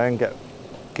can say hello and get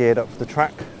geared up for the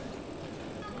track.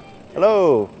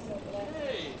 Hello.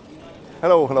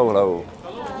 Hello, hello, hello.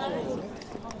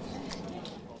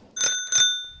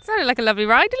 So sounded like a lovely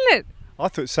ride, didn't it? I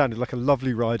thought it sounded like a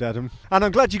lovely ride, Adam. And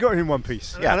I'm glad you got it in one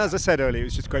piece. Yeah. And as I said earlier, it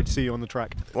was just great to see you on the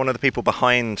track. One of the people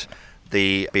behind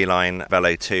the Beeline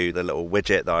Velo 2, the little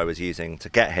widget that I was using to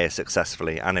get here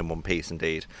successfully and in one piece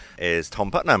indeed, is Tom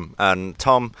Putnam. And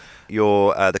Tom,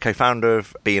 you're the co-founder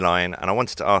of Beeline, and I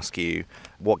wanted to ask you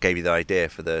what gave you the idea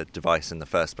for the device in the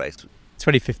first place?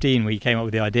 2015 we came up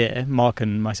with the idea, Mark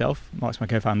and myself. Mark's my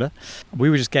co-founder. We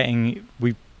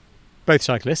both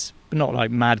cyclists, but not like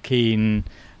mad keen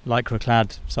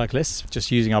lycra-clad cyclists, just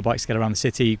using our bikes to get around the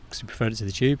city because we preferred it to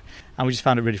the tube. And we just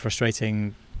found it really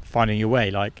frustrating finding your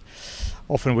way. Like,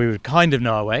 often we would kind of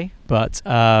know our way, but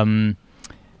you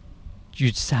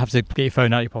just have to get your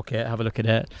phone out of your pocket, have a look at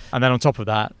it. And then on top of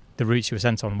that, the routes you were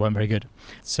sent on weren't very good.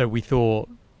 So we thought,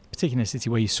 particularly in a city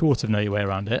where you sort of know your way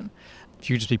around it, if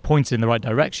you just be pointed in the right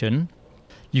direction,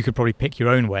 you could probably pick your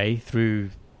own way through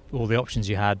all the options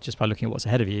you had just by looking at what's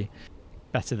ahead of you,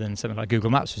 better than something like Google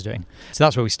Maps was doing. So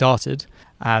that's where we started,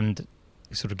 and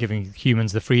sort of giving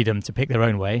humans the freedom to pick their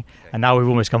own way. And now we've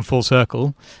almost come full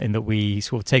circle in that we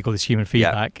sort of take all this human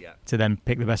feedback to then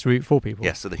pick the best route for people.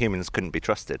 Yes, so the humans couldn't be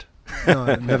trusted.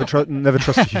 No, never trust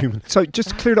a human. So just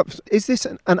to clear it up, is this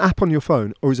an app on your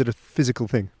phone or is it a physical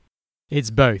thing?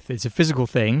 It's both. It's a physical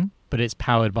thing, but it's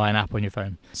powered by an app on your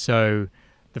phone. So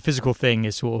the physical thing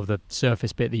is sort of the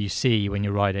surface bit that you see when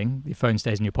you're riding. Your phone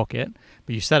stays in your pocket,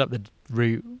 but you set up the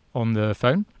route on the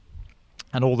phone,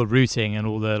 and all the routing and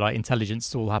all the intelligence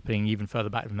is all happening even further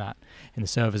back than that in the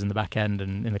servers in the back end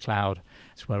and in the cloud.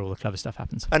 It's where all the clever stuff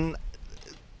happens. And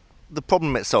the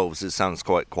problem it solves, it sounds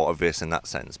quite obvious in that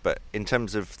sense, but in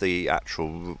terms of the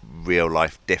actual real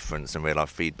life difference and real life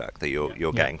feedback that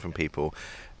you're getting from people,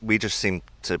 we just seem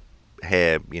to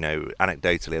hear,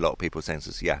 anecdotally, a lot of people saying to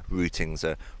us, routing's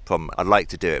a problem. I'd like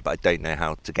to do it, but I don't know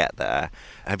how to get there.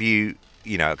 Have you,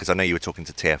 because I know you were talking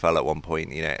to TfL at one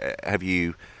point, have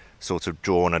you sort of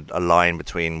drawn a line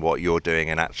between what you're doing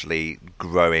and actually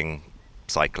growing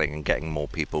cycling and getting more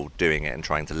people doing it and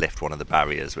trying to lift one of the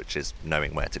barriers, which is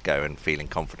knowing where to go and feeling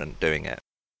confident doing it?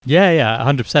 Yeah,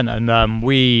 100%. And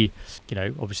we,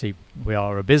 obviously we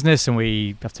are a business and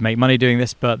we have to make money doing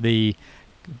this, but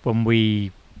when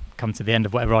we come to the end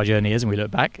of whatever our journey is and we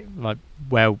look back,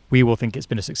 where we will think it's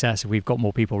been a success if we've got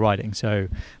more people riding. So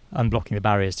unblocking the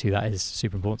barriers to that is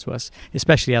super important to us,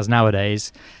 especially as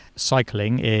nowadays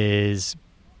cycling is,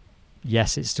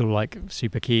 yes, it's still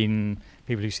super keen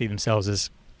people who see themselves as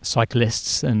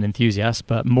cyclists and enthusiasts,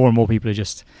 but more and more people are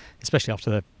just, especially after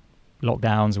the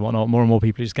lockdowns and whatnot, more and more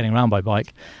people are just getting around by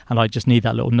bike, and I just need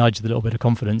that little nudge, the little bit of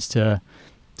confidence to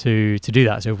do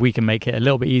that. So if we can make it a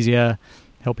little bit easier,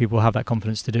 help people have that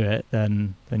confidence to do it,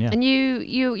 then yeah. And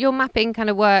your mapping kind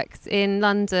of works in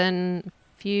London,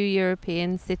 few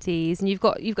European cities, and you've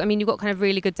got kind of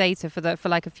really good data for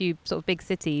a few sort of big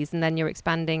cities, and then you're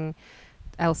expanding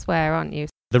elsewhere, aren't you?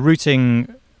 The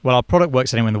routing, well, our product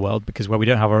works anywhere in the world because where we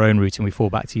don't have our own routing, we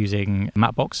fall back to using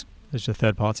Mapbox as a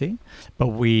third party. But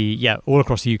all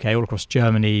across the UK, all across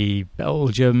Germany,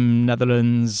 Belgium,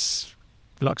 Netherlands,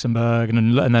 Luxembourg,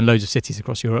 and then loads of cities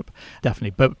across Europe,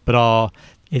 definitely. But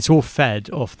it's all fed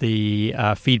off the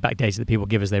feedback data that people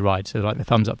give as they ride. So the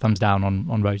thumbs up, thumbs down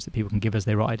on roads that people can give as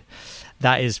they ride.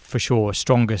 That is for sure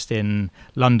strongest in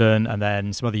London and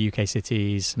then some other UK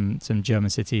cities, some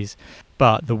German cities.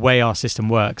 But the way our system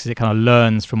works is it kind of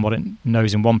learns from what it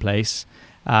knows in one place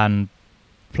and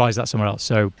applies that somewhere else.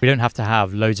 So we don't have to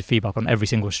have loads of feedback on every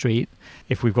single street.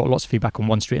 If we've got lots of feedback on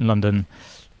one street in London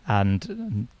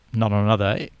and none on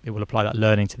another, it will apply that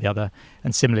learning to the other.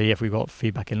 And similarly, if we've got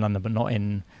feedback in London but not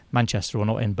in Manchester or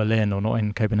not in Berlin or not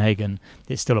in Copenhagen,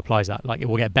 it still applies that. It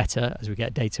will get better as we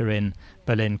get data in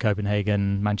Berlin,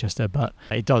 Copenhagen, Manchester, but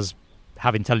it does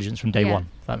have intelligence from day one.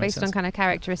 If that makes sense. Based on kind of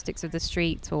characteristics of the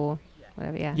street or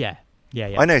whatever. Yeah.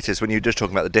 I noticed when you were just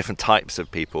talking about the different types of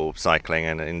people cycling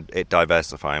and it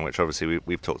diversifying, which obviously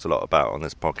we've talked a lot about on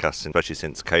this podcast, especially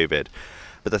since COVID.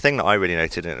 But the thing that I really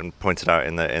noted and pointed out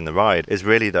in the ride is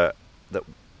really that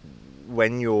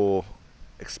when you're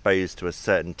exposed to a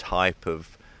certain type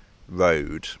of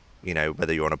road,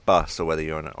 whether you're on a bus or whether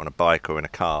you're on a bike or in a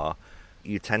car,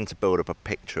 you tend to build up a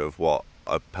picture of what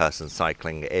a person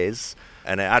cycling is.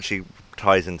 And it actually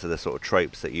ties into the sort of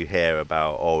tropes that you hear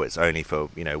about, it's only for,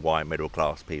 white middle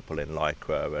class people in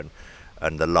Lycra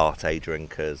and the latte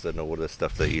drinkers and all the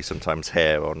stuff that you sometimes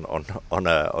hear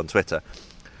on Twitter.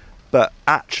 But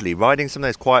actually, riding some of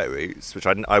those quiet routes, which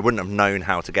I wouldn't have known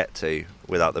how to get to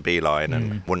without the Beeline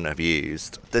and wouldn't have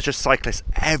used, there's just cyclists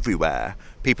everywhere,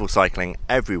 people cycling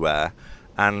everywhere,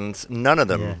 and none of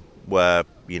them were,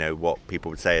 what people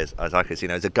would say as cyclists.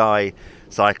 As a guy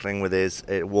cycling with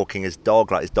walking his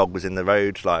dog, like his dog was in the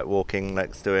road, like walking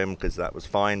next to him because that was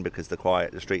fine because the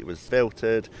street was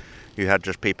filtered. You had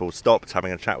just people stopped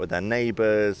having a chat with their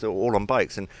neighbours, all on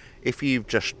bikes. And if you've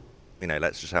just,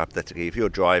 let's just hypothetically, if you're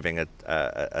driving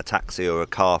a taxi or a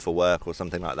car for work or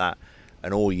something like that,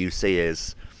 and all you see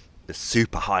is the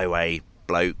super highway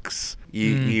blokes,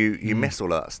 you miss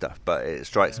all of that stuff. But it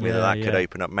strikes me that could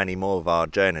open up many more of our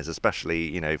journeys,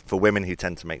 especially for women who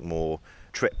tend to make more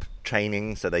trip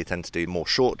training, so they tend to do more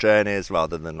short journeys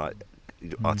rather than like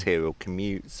arterial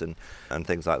commutes and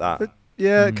things like that.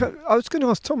 I was going to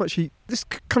ask Tom, actually, this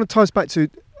kind of ties back to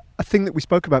a thing that we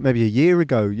spoke about maybe a year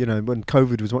ago, when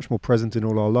COVID was much more present in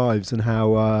all our lives, and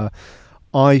how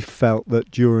I felt that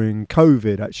during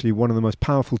COVID, actually, one of the most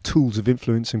powerful tools of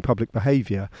influencing public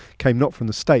behaviour came not from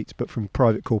the state, but from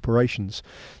private corporations.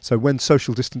 So when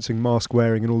social distancing, mask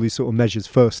wearing and all these sort of measures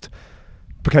first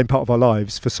became part of our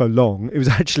lives for so long, it was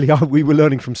actually, we were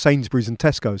learning from Sainsbury's and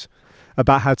Tesco's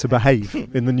about how to behave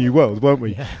in the new world, weren't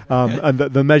we? And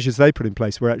the measures they put in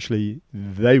place were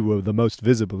they were the most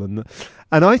visible. And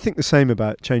I think the same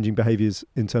about changing behaviours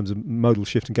in terms of modal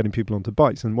shift and getting people onto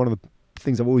bikes. And one of the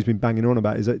things I've always been banging on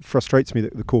about is that it frustrates me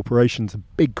that the corporations, the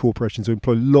big corporations who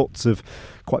employ lots of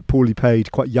quite poorly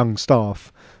paid, quite young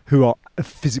staff who are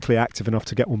physically active enough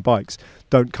to get on bikes,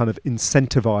 don't kind of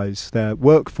incentivise their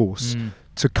workforce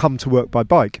to come to work by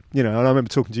bike. And I remember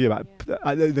talking to you about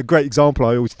the great example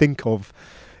I always think of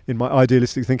in my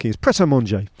idealistic thinking is Pret a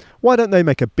Manger. Why don't they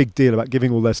make a big deal about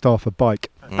giving all their staff a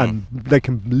bike and they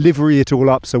can livery it all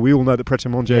up so we all know that Pret a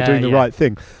Manger are doing the right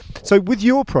thing? So with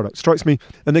your product, strikes me,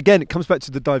 and again it comes back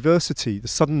to the diversity, the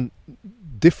sudden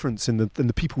difference in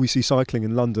the people we see cycling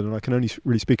in London, and I can only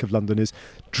really speak of London, is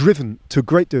driven to a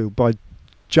great deal by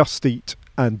Just Eat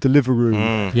and Deliveroo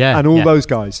and all those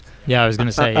guys. Yeah, I was going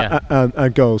to say,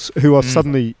 and girls who are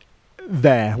suddenly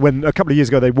there when a couple of years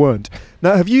ago they weren't.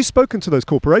 Now, have you spoken to those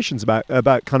corporations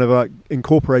about kind of like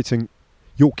incorporating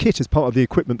your kit as part of the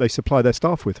equipment they supply their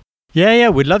staff with? Yeah,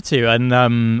 we'd love to. And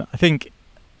I think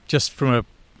just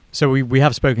so we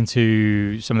have spoken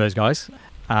to some of those guys,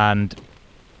 and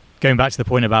going back to the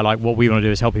point about like what we want to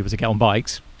do is help people to get on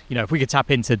bikes. If we could tap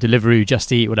into Deliveroo,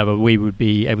 Just Eat, whatever, we would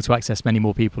be able to access many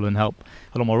more people and help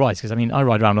a lot more rides. Because, I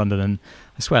ride around London and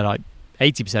I swear like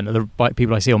 80% of the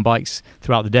people I see on bikes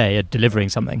throughout the day are delivering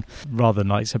something rather than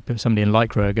like somebody in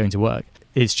Lycra going to work.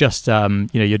 It's just,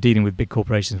 you're dealing with big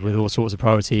corporations with all sorts of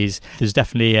priorities. There's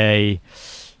definitely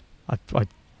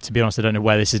to be honest, I don't know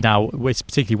where this is now. It's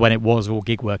particularly when it was all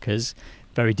gig workers,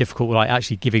 very difficult like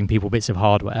actually giving people bits of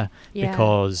hardware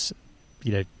because,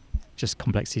 just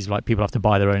complexities like people have to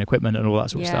buy their own equipment and all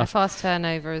that sort of stuff. Fast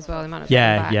turnover as well. The amount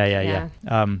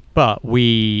of but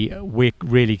we're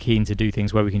really keen to do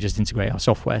things where we can just integrate our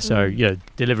software. So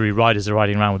delivery riders are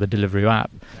riding around with a Deliveroo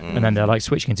app, and then they're like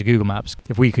switching into Google Maps.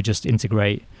 If we could just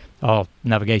integrate our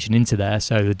navigation into there,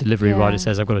 so the delivery rider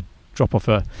says, "I've got to drop off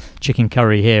a chicken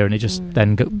curry here," and it just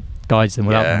then guides them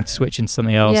without them to switch into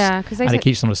something else. Yeah, and it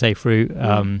keeps them on a safe route.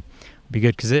 Would be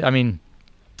good because I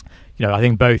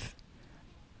think both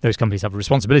those companies have a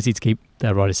responsibility to keep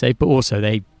their riders safe, but also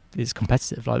it's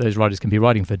competitive. Like those riders can be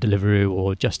riding for Deliveroo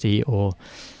or Just Eat or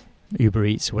Uber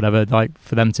Eats or whatever. Like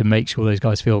for them to make sure those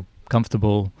guys feel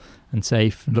comfortable and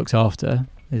safe and looked after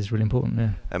is really important.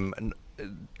 Yeah.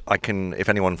 I can, if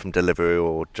anyone from Deliveroo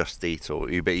or Just Eat or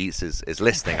Uber Eats is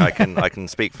listening, I can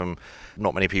speak from.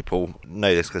 Not many people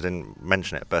know this because I didn't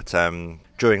mention it, but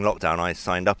during lockdown I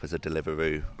signed up as a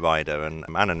Deliveroo rider and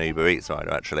an Uber Eats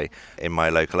rider actually in my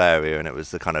local area, and it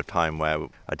was the kind of time where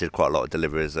I did quite a lot of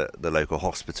deliveries at the local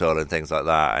hospital and things like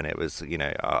that, and it was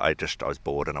I was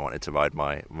bored and I wanted to ride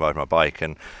my bike,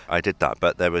 and I did that,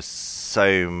 but there was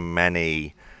so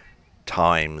many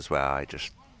times where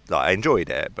I enjoyed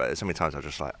it, but so many times I was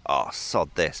just like, oh,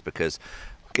 sod this, because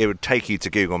it would take you to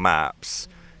Google Maps,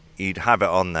 you'd have it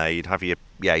on there, you'd have your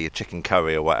chicken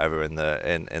curry or whatever in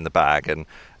the bag, and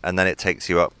then it takes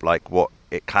you up like what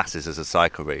it classes as a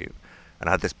cycle route. And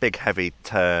I had this big heavy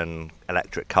turn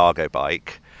electric cargo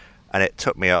bike, and it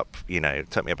took me up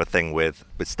a thing with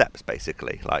steps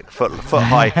basically, like foot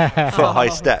high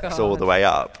steps all the way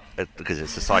up, because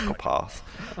it's a cycle path.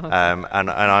 And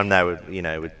I'm there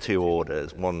with two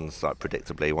orders. One's like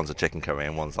predictably, one's a chicken curry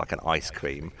and one's like an ice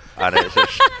cream, and it's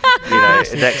just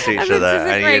next to each other,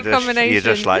 and you're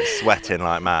just like sweating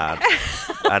like mad,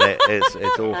 and it's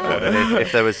awful. And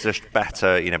if there was just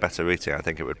better routing, I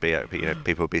think it would be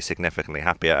people would be significantly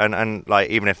happier. And like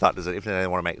even if they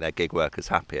want to make their gig workers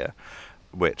happier,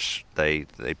 which they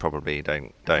probably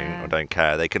don't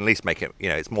care. They can at least make it,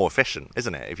 it's more efficient,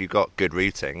 isn't it? If you've got good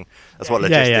routing, that's what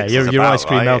logistics is your about, ice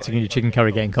cream right? melting and your chicken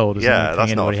curry getting cold.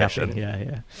 That's not efficient.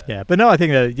 Yeah. But no, I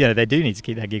think that they do need to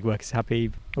keep their gig workers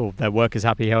happy, or their workers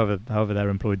happy, however they're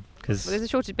employed. Because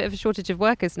there's a bit of a shortage of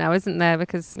workers now, isn't there?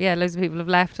 Because loads of people have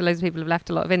left. Loads of people have left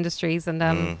a lot of industries,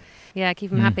 and keep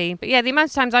them happy. But the amount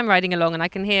of times I'm riding along and I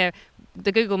can hear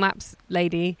the Google Maps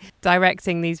lady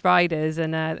directing these riders,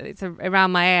 and it's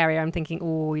around my area. I'm thinking,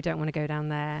 oh, you don't want to go down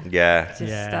there.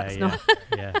 That's not.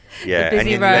 And you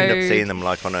end up seeing them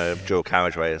like on a dual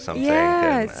carriageway or something.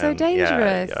 It's so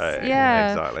dangerous.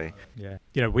 Exactly.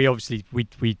 Yeah, we obviously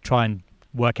we try and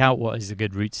work out what is a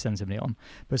good route to send somebody on,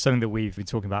 but something that we've been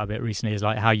talking about a bit recently is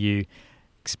like how you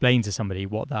explain to somebody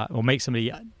or make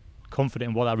somebody confident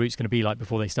in what that route's going to be like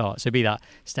before they start. So be that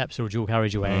steps or a dual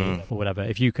carriageway or whatever.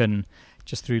 If you can,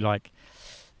 just through like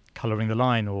colouring the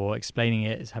line or explaining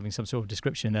it as having some sort of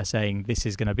description, they're saying this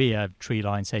is going to be a tree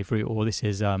line safe route, or this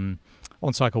is on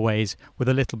cycleways with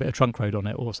a little bit of trunk road on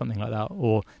it, or something like that,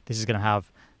 or this is going to have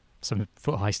some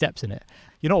foot high steps in it.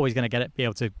 You're not always going to be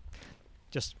able to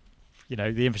just,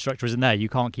 the infrastructure isn't there. You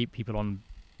can't keep people on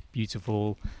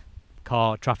beautiful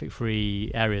car traffic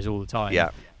free areas all the time.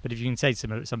 But if you can say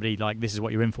to somebody like, this is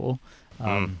what you're in for,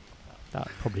 that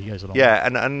probably goes along.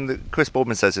 And Chris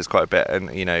Boardman says this quite a bit,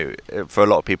 and for a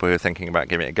lot of people who are thinking about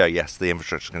giving it a go, yes, the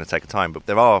infrastructure is going to take time, but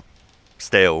there are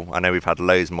still, I know we've had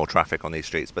loads more traffic on these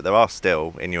streets, but there are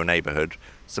still in your neighbourhood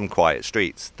some quiet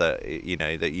streets that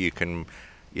that you can,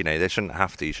 you shouldn't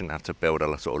have to build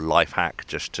a sort of life hack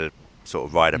just to sort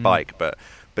of ride a bike, but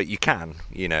you can,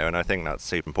 and I think that's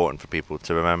super important for people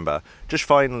to remember. Just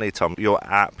finally, Tom, your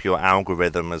app, your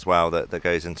algorithm as well that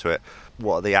goes into it,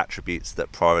 what are the attributes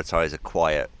that prioritise a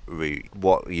quiet route?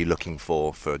 What are you looking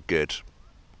for a good,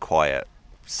 quiet,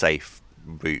 safe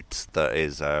route that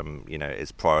is,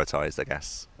 is prioritised, I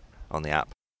guess, on the app?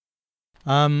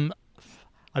 I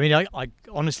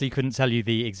honestly couldn't tell you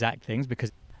the exact things,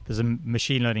 because there's a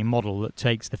machine learning model that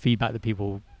takes the feedback that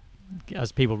people,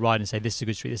 as people ride and say, this is a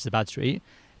good street, this is a bad street,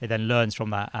 it then learns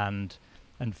from that and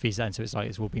feeds that into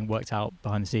it's all being worked out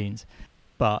behind the scenes.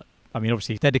 But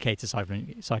obviously dedicated cycle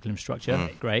infrastructure,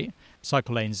 great.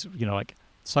 Cycle lanes, like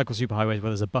cycle superhighways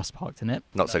where there's a bus parked in it,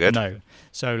 not so good. No.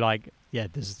 So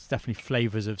there's definitely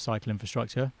flavours of cycle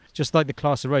infrastructure. Just like the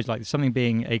class of roads, like something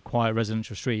being a quiet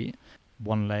residential street,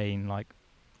 one lane, like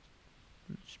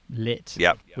lit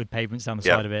with pavements down the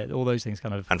side of it, all those things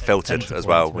kind of, and filtered as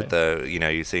well with the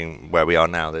you're seeing where we are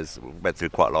now, went through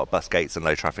quite a lot of bus gates and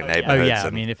low traffic neighbourhoods.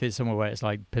 If it's somewhere where it's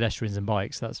like pedestrians and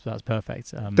bikes, that's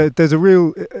perfect. There's a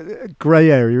real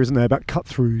grey area, isn't there, about cut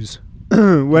throughs?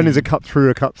 When is a cut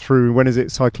through? When is it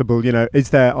cyclable?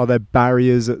 Are there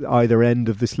barriers at either end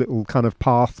of this little kind of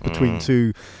path between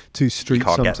two streets? You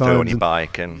can't get through on your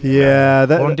bike, and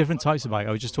or on different types of bike.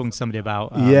 I was just talking to somebody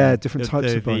about different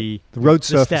types of bike. The road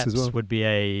surface as well would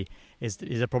be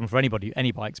is a problem for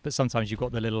any bikes, but sometimes you've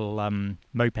got the little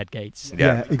moped gates,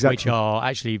 exactly, which are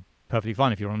actually perfectly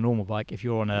fine if you're on a normal bike. If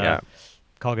you're on a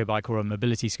cargo bike or a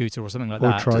mobility scooter or something like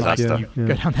that, you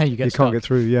go down there, you can't get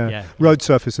through. Road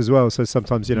surface as well, so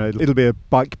sometimes it'll be a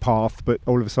bike path, but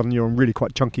all of a sudden you're on really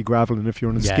quite chunky gravel, and if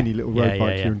you're on a skinny little road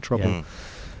bike, you're in trouble.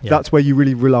 That's where you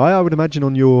really rely, I would imagine,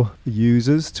 on your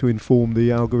users to inform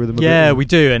the algorithm. We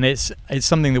do, and it's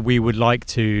something that we would like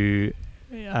to.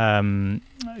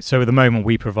 So at the moment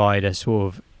we provide a sort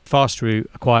of fast route,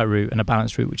 a quiet route, and a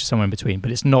balanced route, which is somewhere in between,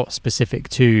 but it's not specific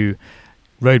to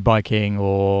road biking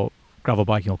or gravel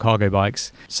biking or cargo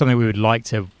bikes. Something we would like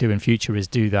to do in future is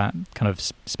do that kind of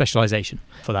specialization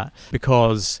for that,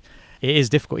 because it is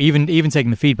difficult. Even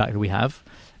taking the feedback that we have,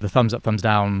 the thumbs up, thumbs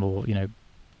down, or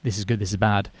this is good, this is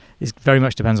bad, it very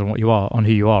much depends on what you are, on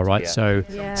who you are, right? So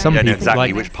some people know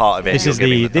exactly which part of it.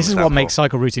 This is what makes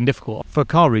cycle routing difficult. For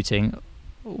car routing,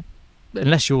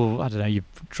 unless you're you're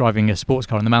driving a sports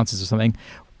car in the mountains or something,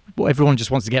 everyone just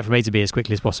wants to get from A to B as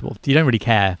quickly as possible. You don't really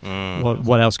care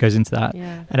what else goes into that.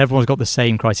 And everyone's got the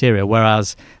same criteria.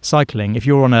 Whereas cycling, if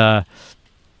you're on a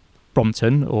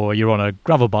Brompton or you're on a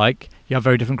gravel bike, you have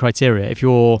very different criteria. If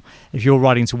you're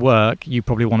riding to work, you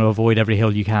probably want to avoid every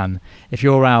hill you can. If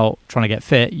you're out trying to get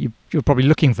fit, you're probably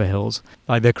looking for hills.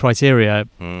 Like the criteria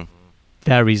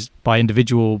varies by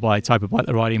individual, by type of bike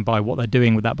they're riding, by what they're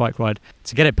doing with that bike ride.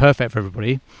 To get it perfect for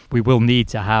everybody, we will need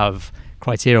to have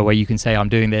criteria where you can say, I'm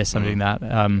doing this, I'm doing that,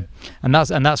 and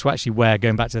that's actually where,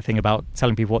 going back to the thing about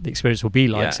telling people what the experience will be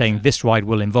like, saying this ride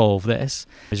will involve this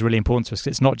is really important to us.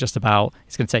 It's not just about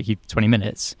it's going to take you 20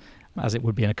 minutes as it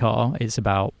would be in a car. It's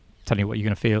about telling you what you're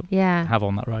going to feel, have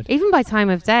on that ride. Even by time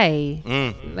of day,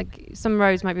 like some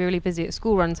roads might be really busy at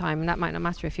school run time, and that might not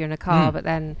matter if you're in a car, but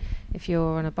then if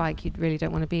you're on a bike, you really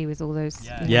don't want to be with all those.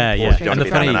 Or if you want to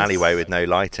be down an alleyway with no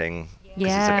lighting. It's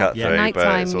a cut through,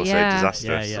 but it's also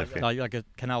disastrous. Like a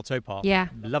canal towpath.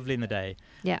 Lovely in the day.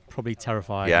 Probably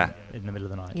terrifying in the middle of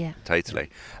the night. Totally.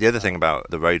 The other thing about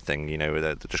the road thing,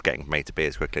 with just getting from A to B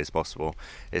as quickly as possible,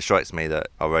 it strikes me that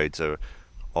our roads are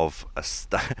of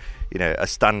a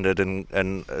standard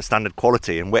and a standard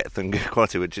quality and width and good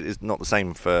quality, which is not the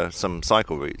same for some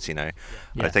cycle routes. I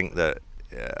think that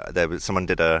someone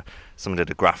did a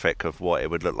graphic of what it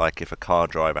would look like if a car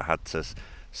driver had to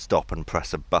stop and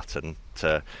press a button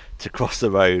to cross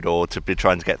the road, or to be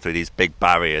trying to get through these big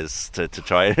barriers to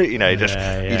try, you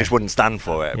just wouldn't stand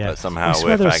for it. But somehow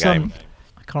we're fair game.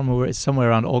 I can't remember, it's somewhere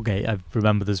around Aldgate. I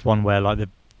remember there's one where like the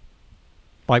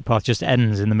bike path just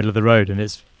ends in the middle of the road, and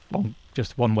it's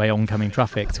just one-way oncoming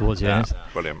traffic towards you.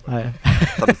 Brilliant.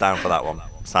 Thumbs down for that one.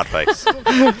 Sad face.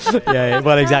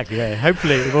 Well, exactly. Yeah.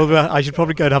 Hopefully, I should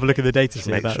probably go and have a look at the data to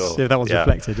see if that was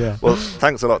reflected. Well,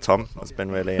 thanks a lot, Tom. It's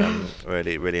been really,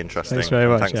 really interesting. Thanks very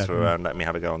much. Thanks for letting me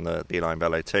have a go on the D-Line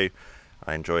Velo 2.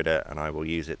 I enjoyed it, and I will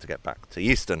use it to get back to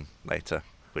Euston later,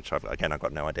 which I've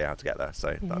got no idea how to get there,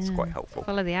 so that's quite helpful.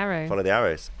 Follow the arrow. Follow the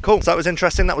arrows. Cool. So that was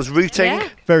interesting. That was routing.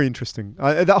 Very interesting.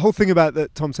 That whole thing about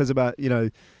that Tom says about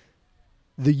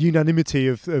the unanimity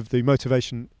of the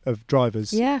motivation of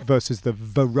drivers versus the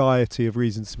variety of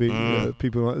reasons to be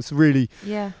people. It's really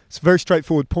it's a very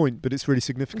straightforward point, but it's really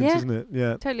significant, isn't it?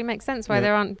 Yeah, totally makes sense why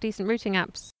there aren't decent routing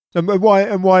apps. And why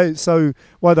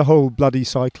the whole bloody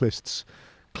cyclists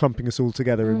clumping us all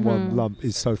together in one lump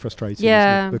is so frustrating.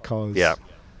 Isn't it? The cars. Yeah.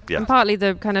 And partly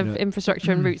the kind of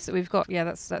infrastructure and routes that we've got. Yeah,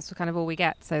 that's kind of all we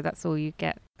get. So that's all you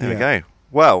get. There we go.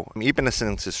 Well, you've been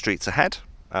listening to Streets Ahead.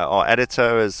 Our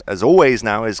editor, as always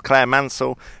now, is Claire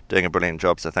Mansell, doing a brilliant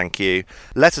job, so thank you.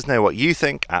 Let us know what you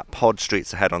think at Pod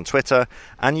Streets Ahead on Twitter,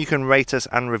 and you can rate us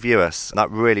and review us. That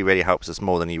really, really helps us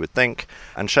more than you would think.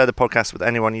 And share the podcast with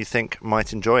anyone you think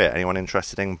might enjoy it. Anyone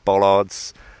interested in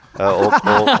bollards or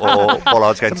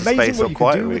bollards going to space or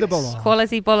quiet routes.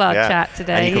 Quality bollard chat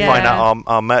today. And you can find out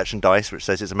our merchandise, which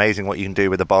says it's amazing what you can do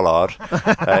with a bollard.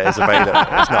 Is available.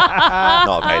 It's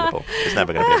not available. It's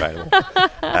never going to be available.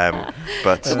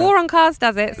 But the War on Cars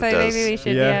does it, so does. maybe we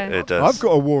should. It does. I've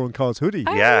got a War on Cars hoodie.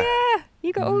 Oh, yeah.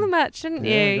 You got all the merch, didn't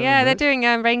you? Yeah, they're doing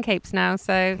rain capes now,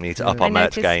 so we need to up our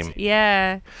merch game.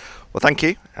 Yeah. Well, thank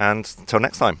you, and until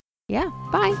next time. Yeah.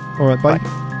 Bye. All right. Bye.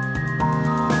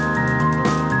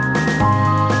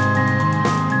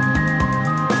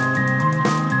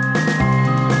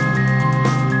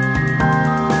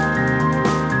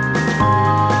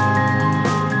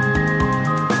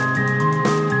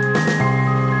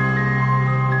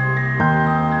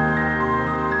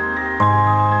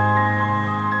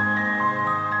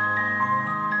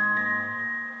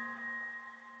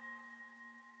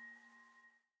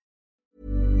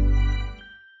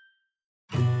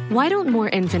 Why don't more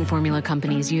infant formula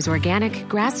companies use organic,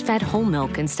 grass-fed whole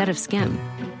milk instead of skim?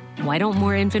 Why don't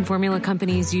more infant formula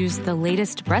companies use the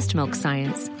latest breast milk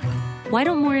science? Why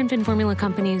don't more infant formula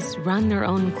companies run their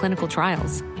own clinical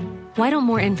trials? Why don't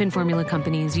more infant formula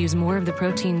companies use more of the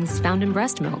proteins found in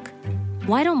breast milk?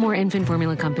 Why don't more infant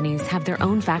formula companies have their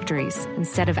own factories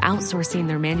instead of outsourcing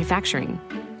their manufacturing?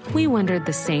 We wondered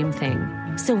the same thing.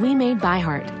 So we made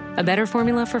ByHeart, a better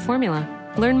formula for formula.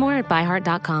 Learn more at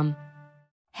byheart.com.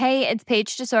 Hey, it's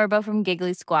Paige DeSorbo from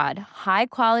Giggly Squad. High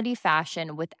quality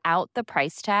fashion without the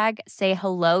price tag. Say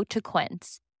hello to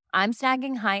Quince. I'm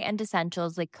snagging high-end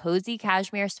essentials like cozy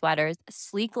cashmere sweaters,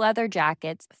 sleek leather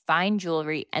jackets, fine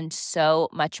jewelry, and so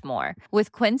much more.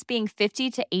 With Quince being 50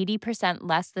 to 80%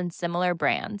 less than similar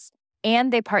brands.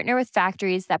 And they partner with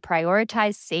factories that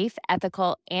prioritize safe,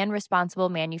 ethical, and responsible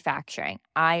manufacturing.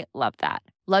 I love that.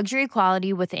 Luxury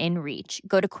quality within reach.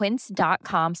 Go to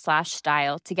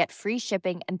quince.com/style to get free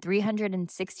shipping and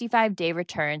 365-day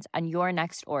returns on your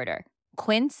next order.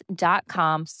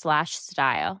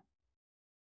 Quince.com/style.